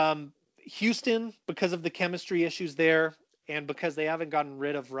 Houston, because of the chemistry issues there, and because they haven't gotten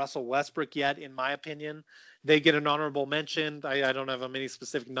rid of Russell Westbrook yet, in my opinion, they get an honorable mention. I don't have any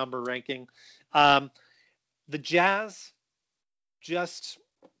specific number ranking. The Jazz just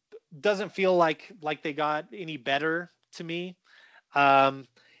doesn't feel like they got any better to me.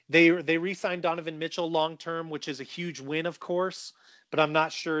 They re-signed Donovan Mitchell long term, which is a huge win, of course, but I'm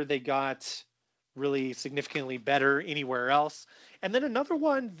not sure they got really significantly better anywhere else. And then another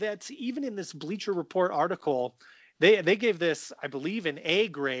one that even in this Bleacher Report article, they gave this, I believe, an A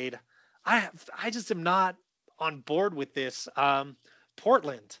grade. I just am not on board with this.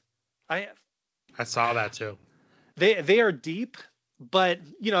 Portland. I saw that too. They are deep, but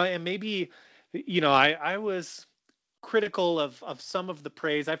and maybe I was critical of some of the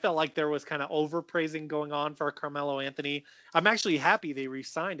praise. I felt like there was kind of overpraising going on for Carmelo Anthony. I'm actually happy they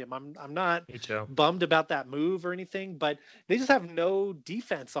re-signed him. I'm not bummed about that move or anything, but they just have no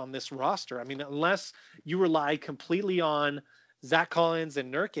defense on this roster. I mean, unless you rely completely on Zach Collins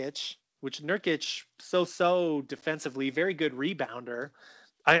and Nurkic, which Nurkic so defensively, very good rebounder.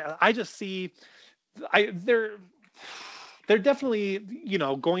 I just see they're definitely,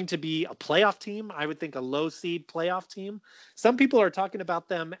 going to be a playoff team. I would think a low seed playoff team. Some people are talking about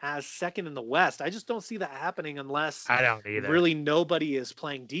them as second in the West. I just don't see that happening unless I don't either. Really nobody is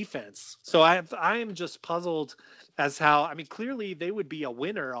playing defense. So I am just puzzled as how, I mean, clearly they would be a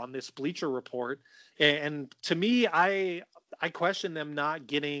winner on this Bleacher Report. And to me, I question them not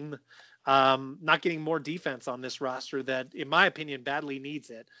getting more defense on this roster that, in my opinion, badly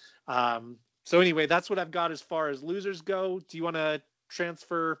needs it. So anyway, that's what I've got as far as losers go. Do you want to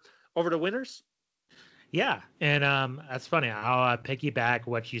transfer over to winners? Yeah, and that's funny. I'll piggyback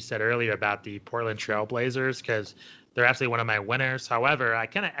what you said earlier about the Portland Trail Blazers because they're absolutely one of my winners. However, I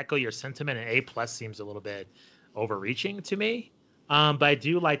kind of echo your sentiment, and A+ seems a little bit overreaching to me. But I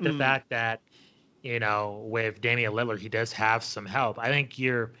do like the fact that, with Damian Lillard, he does have some help. I think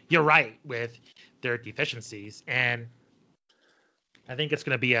you're right with their deficiencies, and I think it's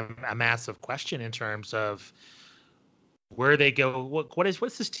going to be a massive question in terms of where they go.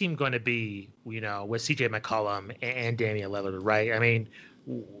 What's this team going to be, with CJ McCollum and Damian Lillard, right? I mean,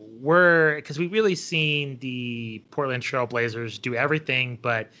 because we've really seen the Portland Trail Blazers do everything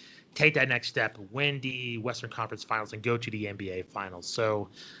but take that next step, win the Western Conference Finals, and go to the NBA Finals. So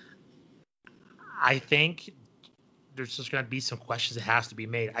I think there's just going to be some questions that has to be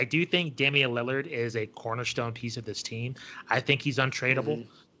made. I do think Damian Lillard is a cornerstone piece of this team. I think he's untradeable.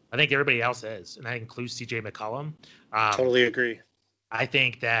 Mm-hmm. I think everybody else is, and that includes CJ McCollum. Totally agree. I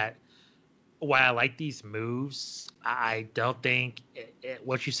think that while I like these moves, I don't think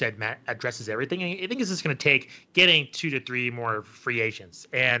what you said, Matt, addresses everything. I think it's just going to take getting 2 to 3 more free agents.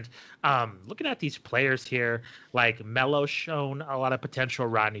 And looking at these players here, like Melo's shown a lot of potential,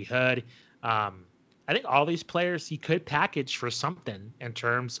 Rodney Hood. I think all these players he could package for something in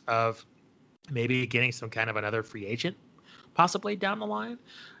terms of maybe getting some kind of another free agent possibly down the line.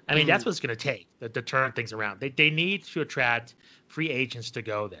 I mean, that's what it's going to take to turn things around. They need to attract free agents to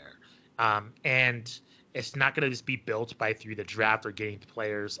go there. And It's not going to just be built by through the draft or getting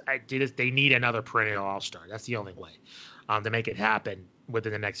players. They need another perennial all-star. That's the only way to make it happen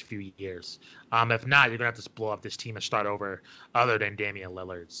within the next few years. If not, you're going to have to blow up this team and start over other than Damian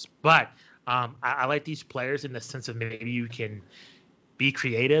Lillard's. But I like these players in the sense of maybe you can be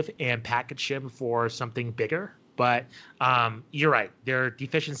creative and package them for something bigger. But you're right. Their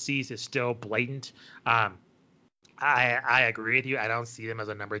deficiencies is still blatant. I agree with you. I don't see them as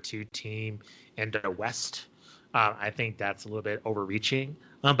a number 2 team in the West. I think that's a little bit overreaching.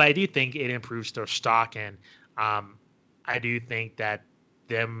 But I do think it improves their stock, and I do think that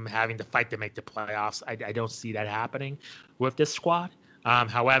them having to fight to make the playoffs, I don't see that happening with this squad.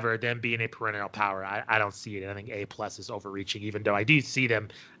 However, them being a perennial power, I don't see it. I think A+ is overreaching, even though I do see them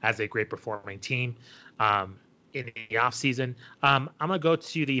as a great performing team in the offseason. I'm going to go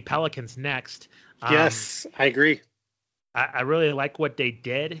to the Pelicans next. Yes, I agree. I really like what they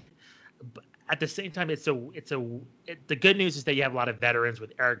did. But at the same time, the good news is that you have a lot of veterans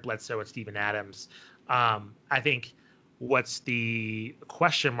with Eric Bledsoe and Steven Adams. I think what's the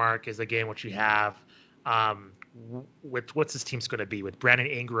question mark is, again, what you have with what's this team's going to be with Brandon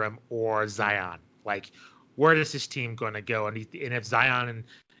Ingram or Zion. Like, where is this team going to go? And if Zion and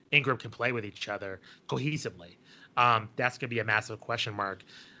Ingram can play with each other cohesively, that's going to be a massive question mark.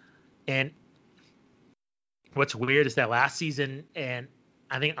 And what's weird is that last season, and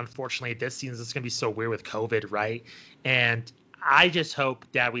I think unfortunately this season, it's going to be so weird with COVID, right? And I just hope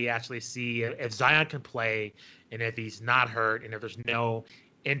that we actually see if Zion can play and if he's not hurt and if there's no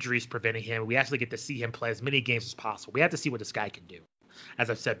injuries preventing him, we actually get to see him play as many games as possible. We have to see what this guy can do, as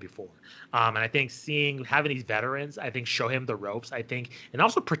I've said before. And I think having these veterans, I think show him the ropes, I think, and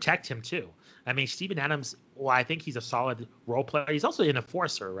also protect him too. I mean, Steven Adams, well, I think he's a solid role player. He's also an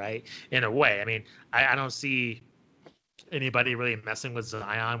enforcer, right? In a way. I mean, I don't see anybody really messing with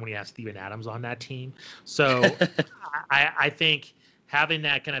Zion when you have Steven Adams on that team. So I think having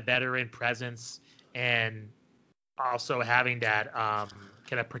that kind of veteran presence and also having that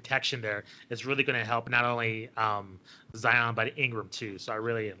kind of protection there is really going to help not only Zion but Ingram too. So I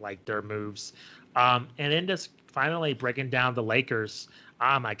really like their moves. And then just finally breaking down the Lakers.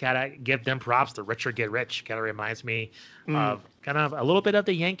 I gotta give them props. The richer get rich. Kind of reminds me of kind of a little bit of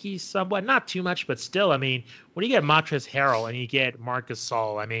the Yankees, somewhat, not too much, but still. I mean, when you get Montrezl Harrell and you get Marc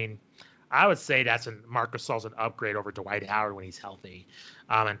Gasol, I mean, I would say Marc Gasol's an upgrade over Dwight Howard when he's healthy,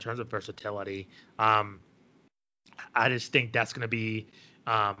 in terms of versatility. I just think that's going to be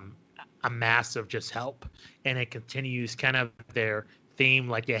a massive just help, and it continues kind of their theme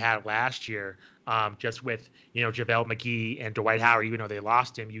like they had last year, just with JaVale McGee and Dwight Howard. Even though they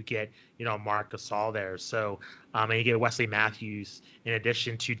lost him, you get Marc Gasol there. So and you get Wesley Matthews in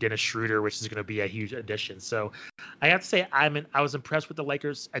addition to Dennis Schroeder, which is going to be a huge addition. So I have to say I was impressed with the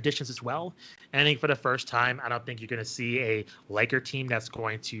Lakers additions as well. And I think for the first time, I don't think you're going to see a Laker team that's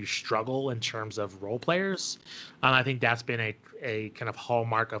going to struggle in terms of role players. I think that's been a kind of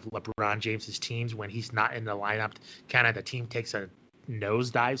hallmark of LeBron James's teams. When he's not in the lineup, kind of the team takes a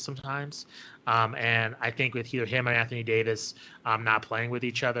nosedive sometimes. And I think with either him and Anthony Davis not playing with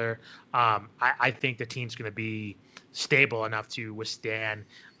each other, I think the team's going to be stable enough to withstand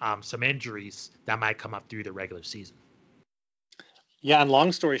some injuries that might come up through the regular season. Yeah, and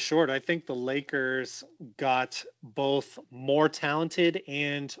long story short, I think the Lakers got both more talented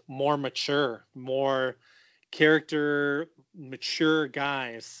and more mature, more character mature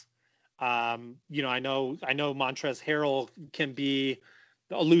guys. I know Montrezl Harrell can be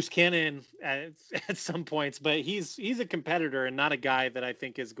a loose cannon at some points, but he's a competitor and not a guy that I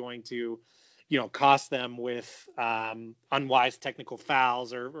think is going to, cost them with unwise technical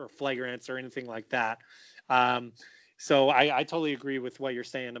fouls or flagrants or anything like that. So I totally agree with what you're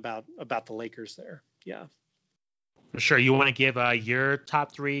saying about the Lakers there. Yeah. Sure. You want to give your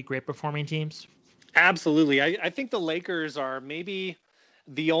top 3 great performing teams? Absolutely. I think the Lakers are maybe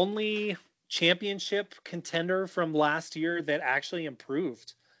the only championship contender from last year that actually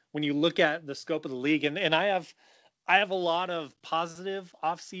improved when you look at the scope of the league. And I have a lot of positive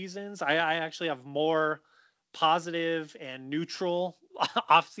off seasons. I actually have more positive and neutral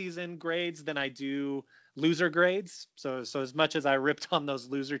off season grades than I do loser grades. So as much as I ripped on those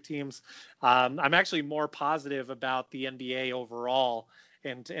loser teams, I'm actually more positive about the NBA overall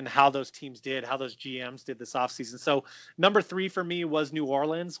and how those teams did, how those GMs did this offseason. So number 3 for me was New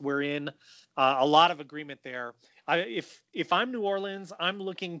Orleans. We're in a lot of agreement there. If I'm New Orleans, I'm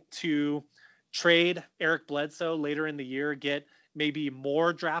looking to trade Eric Bledsoe later in the year, get maybe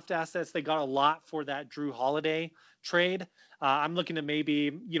more draft assets. They got a lot for that Drew Holiday trade. I'm looking to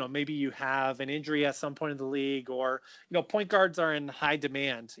maybe you have an injury at some point in the league, or point guards are in high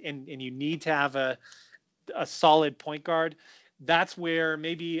demand, and you need to have a solid point guard. That's where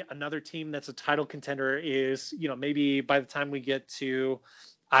maybe another team that's a title contender is, maybe by the time we get to,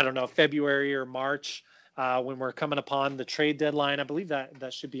 I don't know, February or March, when we're coming upon the trade deadline. I believe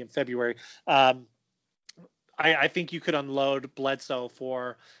that should be in February. I think you could unload Bledsoe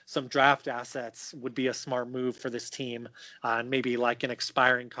for some draft assets would be a smart move for this team, and maybe like an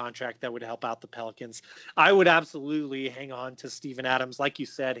expiring contract that would help out the Pelicans. I would absolutely hang on to Steven Adams. Like you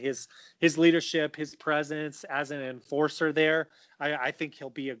said, his leadership, his presence as an enforcer there, I think he'll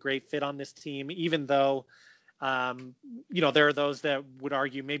be a great fit on this team, even though, there are those that would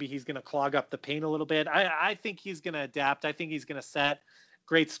argue maybe he's going to clog up the paint a little bit. I think he's going to adapt. I think he's going to set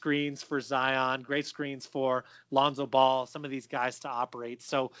great screens for Zion, great screens for Lonzo Ball, some of these guys to operate.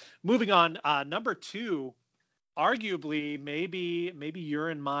 So moving on, number 2, arguably maybe you're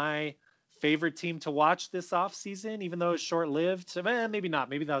in my favorite team to watch this offseason, even though it's short-lived. So, maybe not.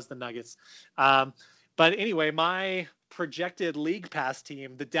 Maybe that was the Nuggets. But anyway, my projected league pass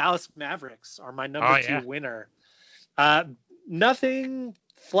team, the Dallas Mavericks, are my number 2 winner. Nothing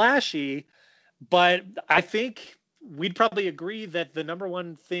flashy, but I think we'd probably agree that the number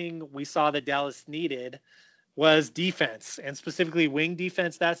one thing we saw that Dallas needed was defense, and specifically wing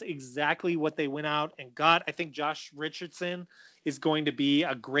defense. That's exactly what they went out and got. I think Josh Richardson is going to be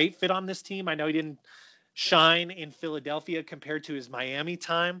a great fit on this team. I know he didn't shine in Philadelphia compared to his Miami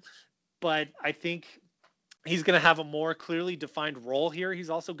time, but I think he's going to have a more clearly defined role here.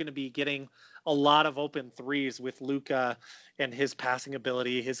 He's also going to be getting a lot of open threes with Luka and his passing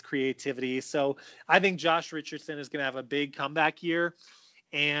ability, his creativity. So I think Josh Richardson is going to have a big comeback year,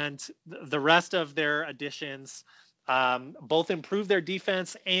 and the rest of their additions both improve their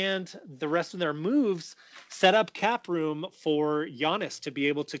defense, and the rest of their moves set up cap room for Giannis to be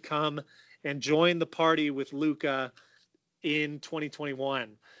able to come and join the party with Luka in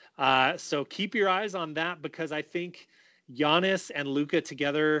 2021. So keep your eyes on that, because I think Giannis and Luka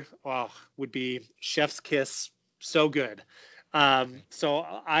together would be chef's kiss. So good. So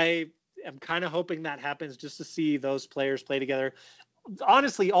I am kind of hoping that happens just to see those players play together.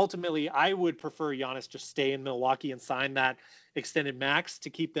 Honestly, ultimately, I would prefer Giannis just stay in Milwaukee and sign that extended max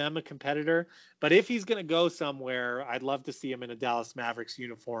to keep them a competitor. But if he's going to go somewhere, I'd love to see him in a Dallas Mavericks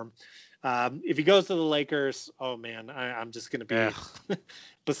uniform. If he goes to the Lakers, oh man, I'm just going to be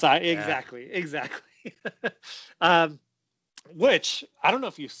beside. Exactly. Which I don't know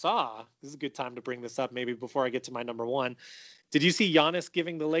if you saw. This is a good time to bring this up, maybe before I get to my number 1. Did you see Giannis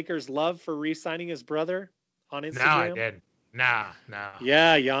giving the Lakers love for re-signing his brother on Instagram? No, I did. No.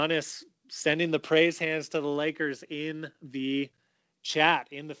 Yeah, Giannis sending the praise hands to the Lakers in the chat,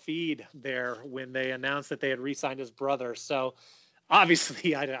 in the feed there when they announced that they had re-signed his brother. So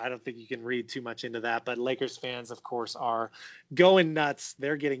obviously, I don't think you can read too much into that, but Lakers fans, of course, are going nuts.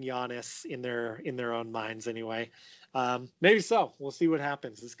 They're getting Giannis in their own minds anyway. Maybe so. We'll see what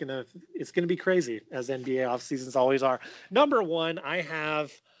happens. It's gonna be crazy, as NBA off seasons always are. Number 1, I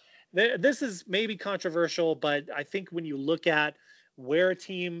have. This is maybe controversial, but I think when you look at where a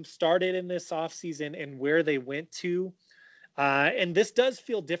team started in this offseason and where they went to, and this does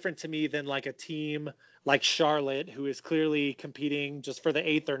feel different to me than like a team like Charlotte, who is clearly competing just for the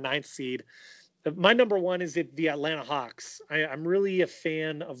 8th or 9th seed. My number 1 is the Atlanta Hawks. I'm really a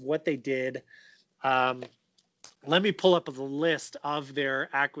fan of what they did. Let me pull up the list of their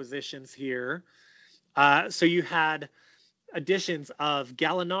acquisitions here. So you had additions of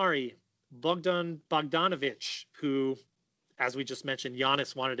Gallinari, Bogdanovic, who, as we just mentioned,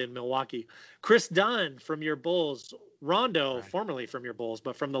 Giannis wanted in Milwaukee. Chris Dunn from your Bulls. Rondo, formerly from your Bulls,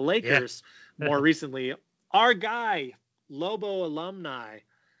 but from the Lakers more recently. Our guy, Lobo alumni,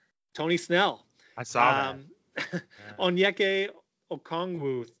 Tony Snell. I saw that. Onyeka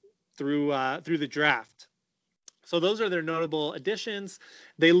Okongwu through the draft. So those are their notable additions.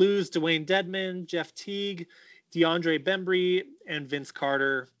 They lose Dwayne Dedman, Jeff Teague, DeAndre Bembry, and Vince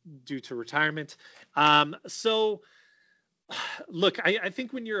Carter due to retirement. So look, I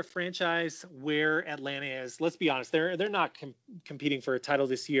think when you're a franchise where Atlanta is, let's be honest, they're not competing for a title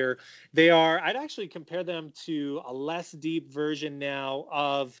this year. They are. I'd actually compare them to a less deep version now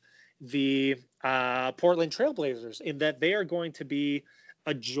of the Portland Trailblazers, in that they are going to be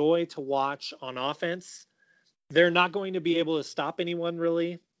a joy to watch on offense. They're not going to be able to stop anyone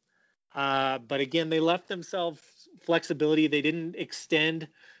really. But again, they left themselves flexibility. They didn't extend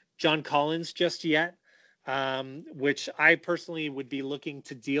John Collins just yet, which I personally would be looking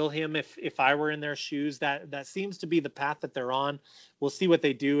to deal him if I were in their shoes. That seems to be the path that they're on. We'll see what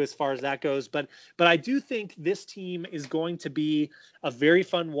they do as far as that goes. But I do think this team is going to be a very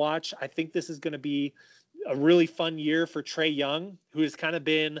fun watch. I think this is going to be a really fun year for Trae Young, who has kind of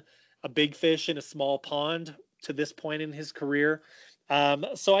been a big fish in a small pond to this point in his career.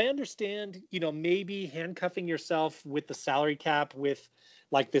 So I understand, maybe handcuffing yourself with the salary cap with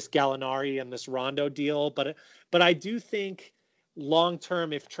like this Gallinari and this Rondo deal, but I do think long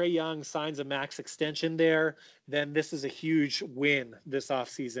term, if Trae Young signs a max extension there, then this is a huge win this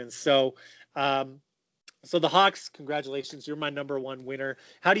offseason. So the Hawks, congratulations, you're my number one winner.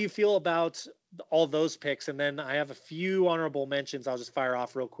 How do you feel about all those picks? And then I have a few honorable mentions I'll just fire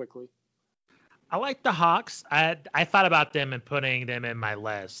off real quickly. I like the Hawks. I thought about them and putting them in my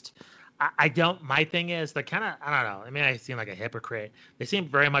list. I don't. My thing is they're kind of. I don't know. I mean, I seem like a hypocrite. They seem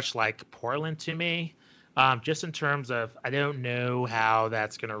very much like Portland to me. Just in terms of, I don't know how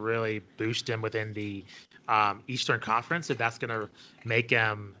that's going to really boost them within the Eastern Conference. If that's going to make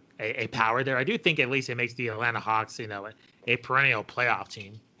them a power there, I do think at least it makes the Atlanta Hawks, a perennial playoff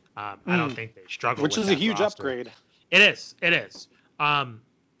team. I don't think they struggle. Which with is that a huge roster. upgrade. It is. It is.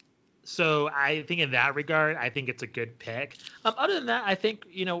 So I think in that regard, I think it's a good pick. Other than that, I think,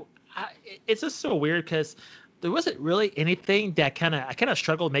 it's just so weird because there wasn't really anything that I kind of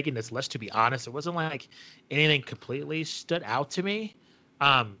struggled making this list, to be honest. It wasn't like anything completely stood out to me.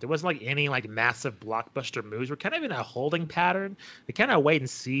 There wasn't like any like massive blockbuster moves. We're kind of in a holding pattern. We kind of wait and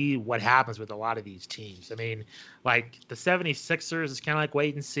see what happens with a lot of these teams. I mean, like the 76ers is kind of like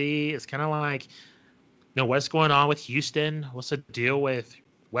wait and see. It's kind of like, what's going on with Houston? What's the deal with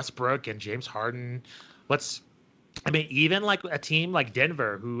Westbrook and James Harden? Even like a team like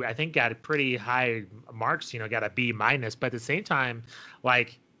Denver, who I think got pretty high marks, got a B-, but at the same time,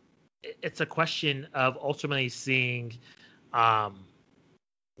 like it's a question of ultimately seeing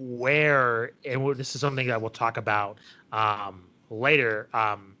where, and this is something that we'll talk about later,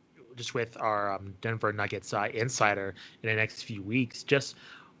 just with our Denver Nuggets insider in the next few weeks. Just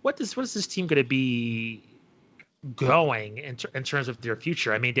what is this team going to be going in terms of their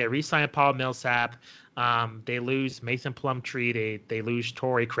future? I mean, they re-signed Paul Millsap. They lose Mason Plumtree. They lose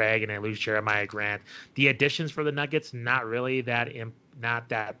Torrey Craig, and they lose Jeremiah Grant. The additions for the Nuggets, not really not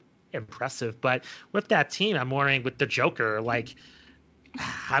that impressive. But with that team, I'm wondering with the Joker, like,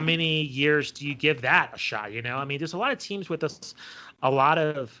 how many years do you give that a shot? I mean, there's a lot of teams with a lot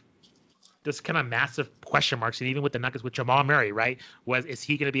of this kind of massive question marks, and even with the Nuggets with Jamal Murray, right? Is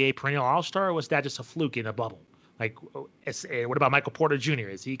he going to be a perennial All-Star, or was that just a fluke in a bubble? Like, what about Michael Porter Jr.?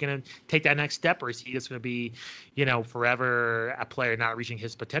 Is he going to take that next step, or is he just going to be, forever a player not reaching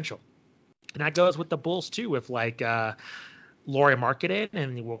his potential? And that goes with the Bulls too, with like Lauri Markkanen,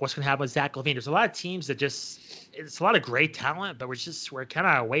 and what's going to happen with Zach LaVine. There's a lot of teams that it's a lot of great talent, but we're kind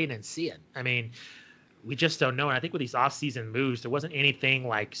of waiting and seeing. I mean, we just don't know. And I think with these off-season moves, there wasn't anything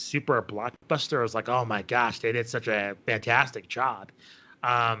like super blockbuster. It was like, oh my gosh, they did such a fantastic job.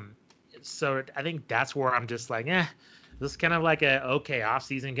 So I think that's where I'm just like, this is kind of like a okay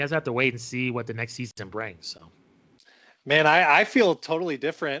off-season. You guys have to wait and see what the next season brings. So, man, I feel totally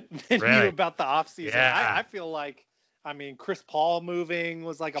different than Really? you about the offseason. Yeah. I feel like, Chris Paul moving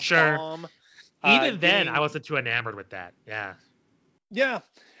was like a Sure. bomb. Even then, I wasn't too enamored with that. Yeah. Yeah.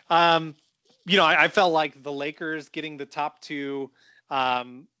 I felt like the Lakers getting the top two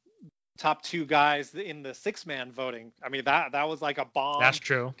guys in the 6-man voting. I mean, that was like a bomb. That's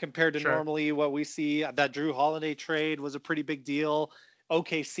true. Compared to Sure. normally what we see. That Drew Holiday trade was a pretty big deal.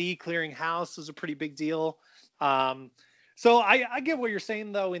 OKC clearing house was a pretty big deal. So I get what you're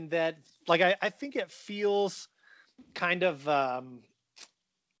saying, though, in that, like, I think it feels kind of a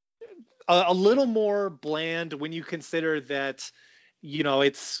little more bland when you consider that,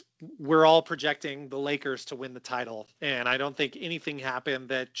 we're all projecting the Lakers to win the title, and I don't think anything happened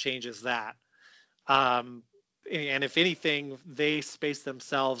that changes that. And if anything, they space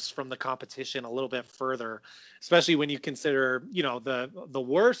themselves from the competition a little bit further, especially when you consider, the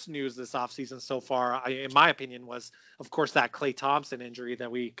worst news this offseason so far, in my opinion, was, of course, that Klay Thompson injury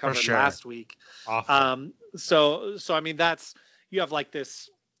that we covered last week. Awful. So I mean, you have like this,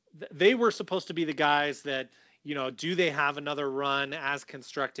 they were supposed to be the guys that, do they have another run as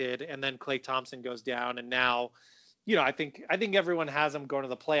constructed? And then Klay Thompson goes down, and now, I think everyone has them going to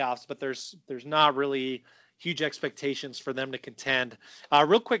the playoffs, but there's not really huge expectations for them to contend.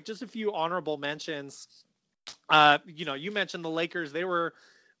 Real quick, just a few honorable mentions. You mentioned the Lakers. They were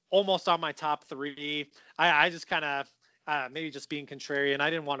almost on my top 3. I just kind of, maybe just being contrarian, I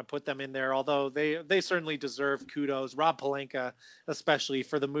didn't want to put them in there, although they certainly deserve kudos. Rob Pelinka, especially,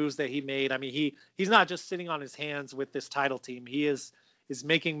 for the moves that he made. I mean, he's not just sitting on his hands with this title team. He is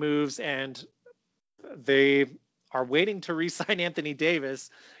making moves, and they are waiting to re-sign Anthony Davis.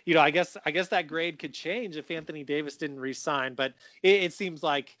 I guess that grade could change if Anthony Davis didn't re-sign, but it seems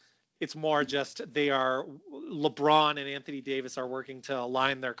like It's more just LeBron and Anthony Davis are working to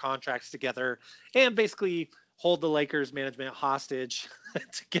align their contracts together and basically hold the Lakers management hostage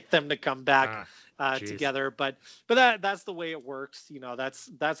to get them to come back together. But that's the way it works.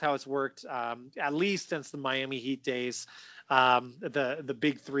 That's how it's worked, at least since the Miami Heat days, the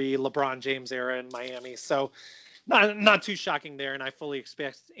big three, LeBron James era in Miami. So not too shocking there. And I fully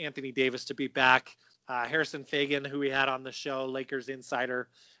expect Anthony Davis to be back. Harrison Fagan, who we had on the show, Lakers insider,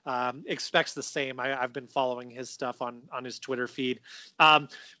 expects the same. I've been following his stuff on his Twitter feed.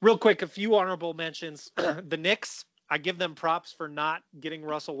 Real quick, a few honorable mentions. The Knicks, I give them props for not getting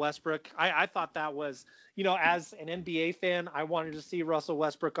Russell Westbrook. I thought that was, as an NBA fan, I wanted to see Russell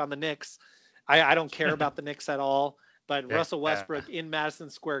Westbrook on the Knicks. I don't care about the Knicks at all, but Russell Westbrook in Madison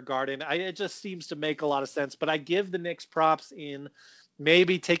Square Garden, it just seems to make a lot of sense. But I give the Knicks props in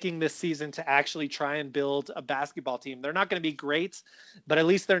maybe taking this season to actually try and build a basketball team. They're not going to be great, but at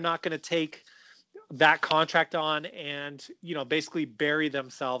least they're not going to take that contract on and, basically bury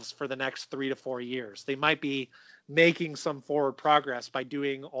themselves for the next 3 to 4 years. They might be making some forward progress by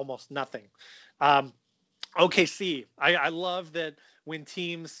doing almost nothing. OKC, I love that when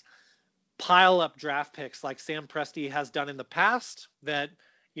teams pile up draft picks like Sam Presti has done in the past, that,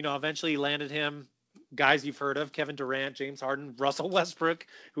 eventually landed him guys you've heard of: Kevin Durant, James Harden, Russell Westbrook,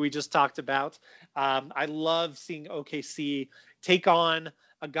 who we just talked about. I love seeing OKC take on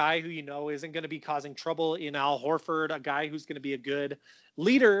a guy who isn't going to be causing trouble in Al Horford, a guy who's going to be a good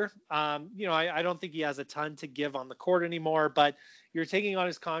leader. I don't think he has a ton to give on the court anymore, but you're taking on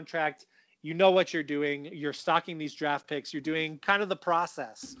his contract. You know what you're doing. You're stocking these draft picks. You're doing kind of the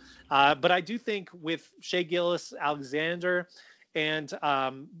process. But I do think with Shai Gilgeous-Alexander and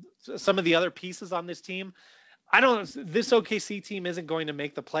some of the other pieces on this team, this OKC team isn't going to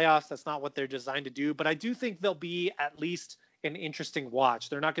make the playoffs. That's not what they're designed to do. But I do think they'll be at least an interesting watch.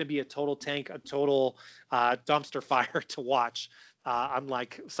 They're not going to be a total tank, a total dumpster fire to watch,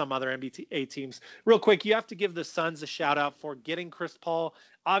 unlike some other NBA teams. Real quick, you have to give the Suns a shout out for getting Chris Paul.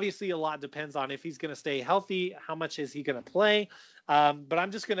 Obviously, a lot depends on if he's going to stay healthy, how much is he going to play. But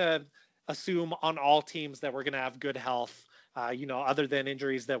I'm just going to assume on all teams that we're going to have good health, other than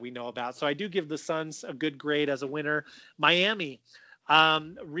injuries that we know about. So I do give the Suns a good grade as a winner. Miami,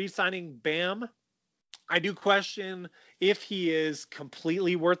 re-signing Bam. I do question if he is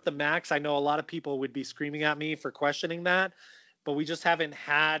completely worth the max. I know a lot of people would be screaming at me for questioning that, but we just haven't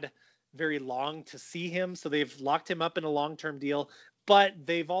had very long to see him. So they've locked him up in a long-term deal, but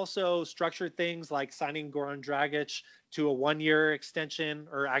they've also structured things like signing Goran Dragic to a 1-year extension,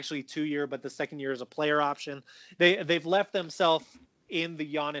 or actually 2-year, but the second year is a player option. They've left themselves in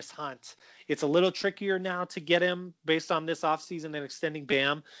the Giannis hunt. It's a little trickier now to get him based on this offseason and extending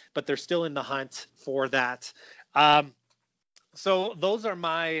Bam, but they're still in the hunt for that. So those are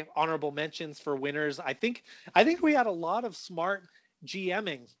my honorable mentions for winners. I think we had a lot of smart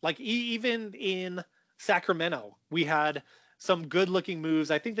GMing, like even in Sacramento, we had some good looking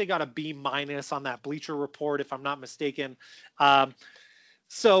moves. I think they got a B- on that Bleacher Report, if I'm not mistaken.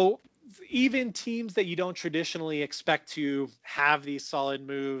 So even teams that you don't traditionally expect to have these solid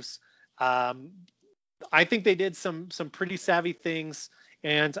moves, I think they did some pretty savvy things.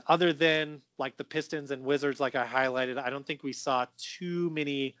 And other than like the Pistons and Wizards, like I highlighted, I don't think we saw too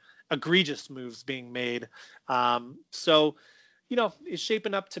many egregious moves being made. So, it's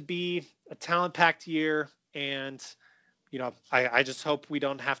shaping up to be a talent-packed year. And, I just hope we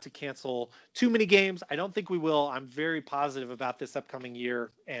don't have to cancel too many games. I don't think we will. I'm very positive about this upcoming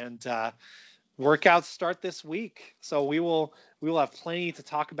year. And workouts start this week. So we will have plenty to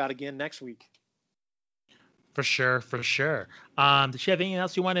talk about again next week. For sure. Did you have anything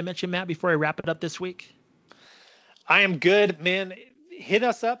else you want to mention, Matt, before I wrap it up this week? I am good, man. Hit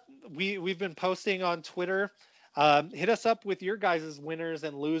us up. We've been posting on Twitter. Hit us up with your guys' winners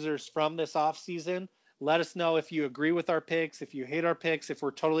and losers from this off season. Let us know if you agree with our picks, if you hate our picks, if we're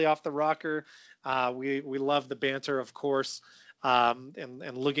totally off the rocker. We love the banter, of course,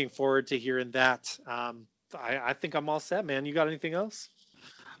 and looking forward to hearing that. I think I'm all set, man. You got anything else?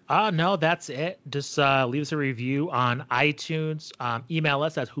 No, that's it. Just leave us a review on iTunes. Email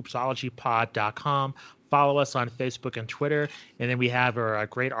us at hoopsologypod.com. Follow us on Facebook and Twitter. And then we have our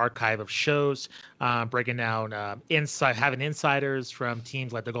great archive of shows breaking down having insiders from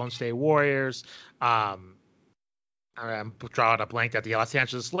teams like the Golden State Warriors, I'm drawing a blank at the Los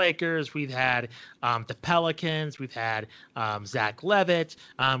Angeles Lakers. We've had the Pelicans. We've had Zach Levitt.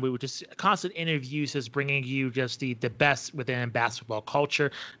 We were just constant interviews, just bringing you just the best within basketball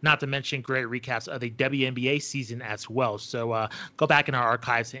culture. Not to mention great recaps of the WNBA season as well. So go back in our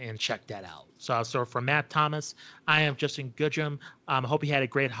archives and check that out. So for Matt Thomas, I am Justin Goodrum. Hope you had a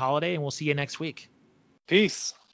great holiday, and we'll see you next week. Peace.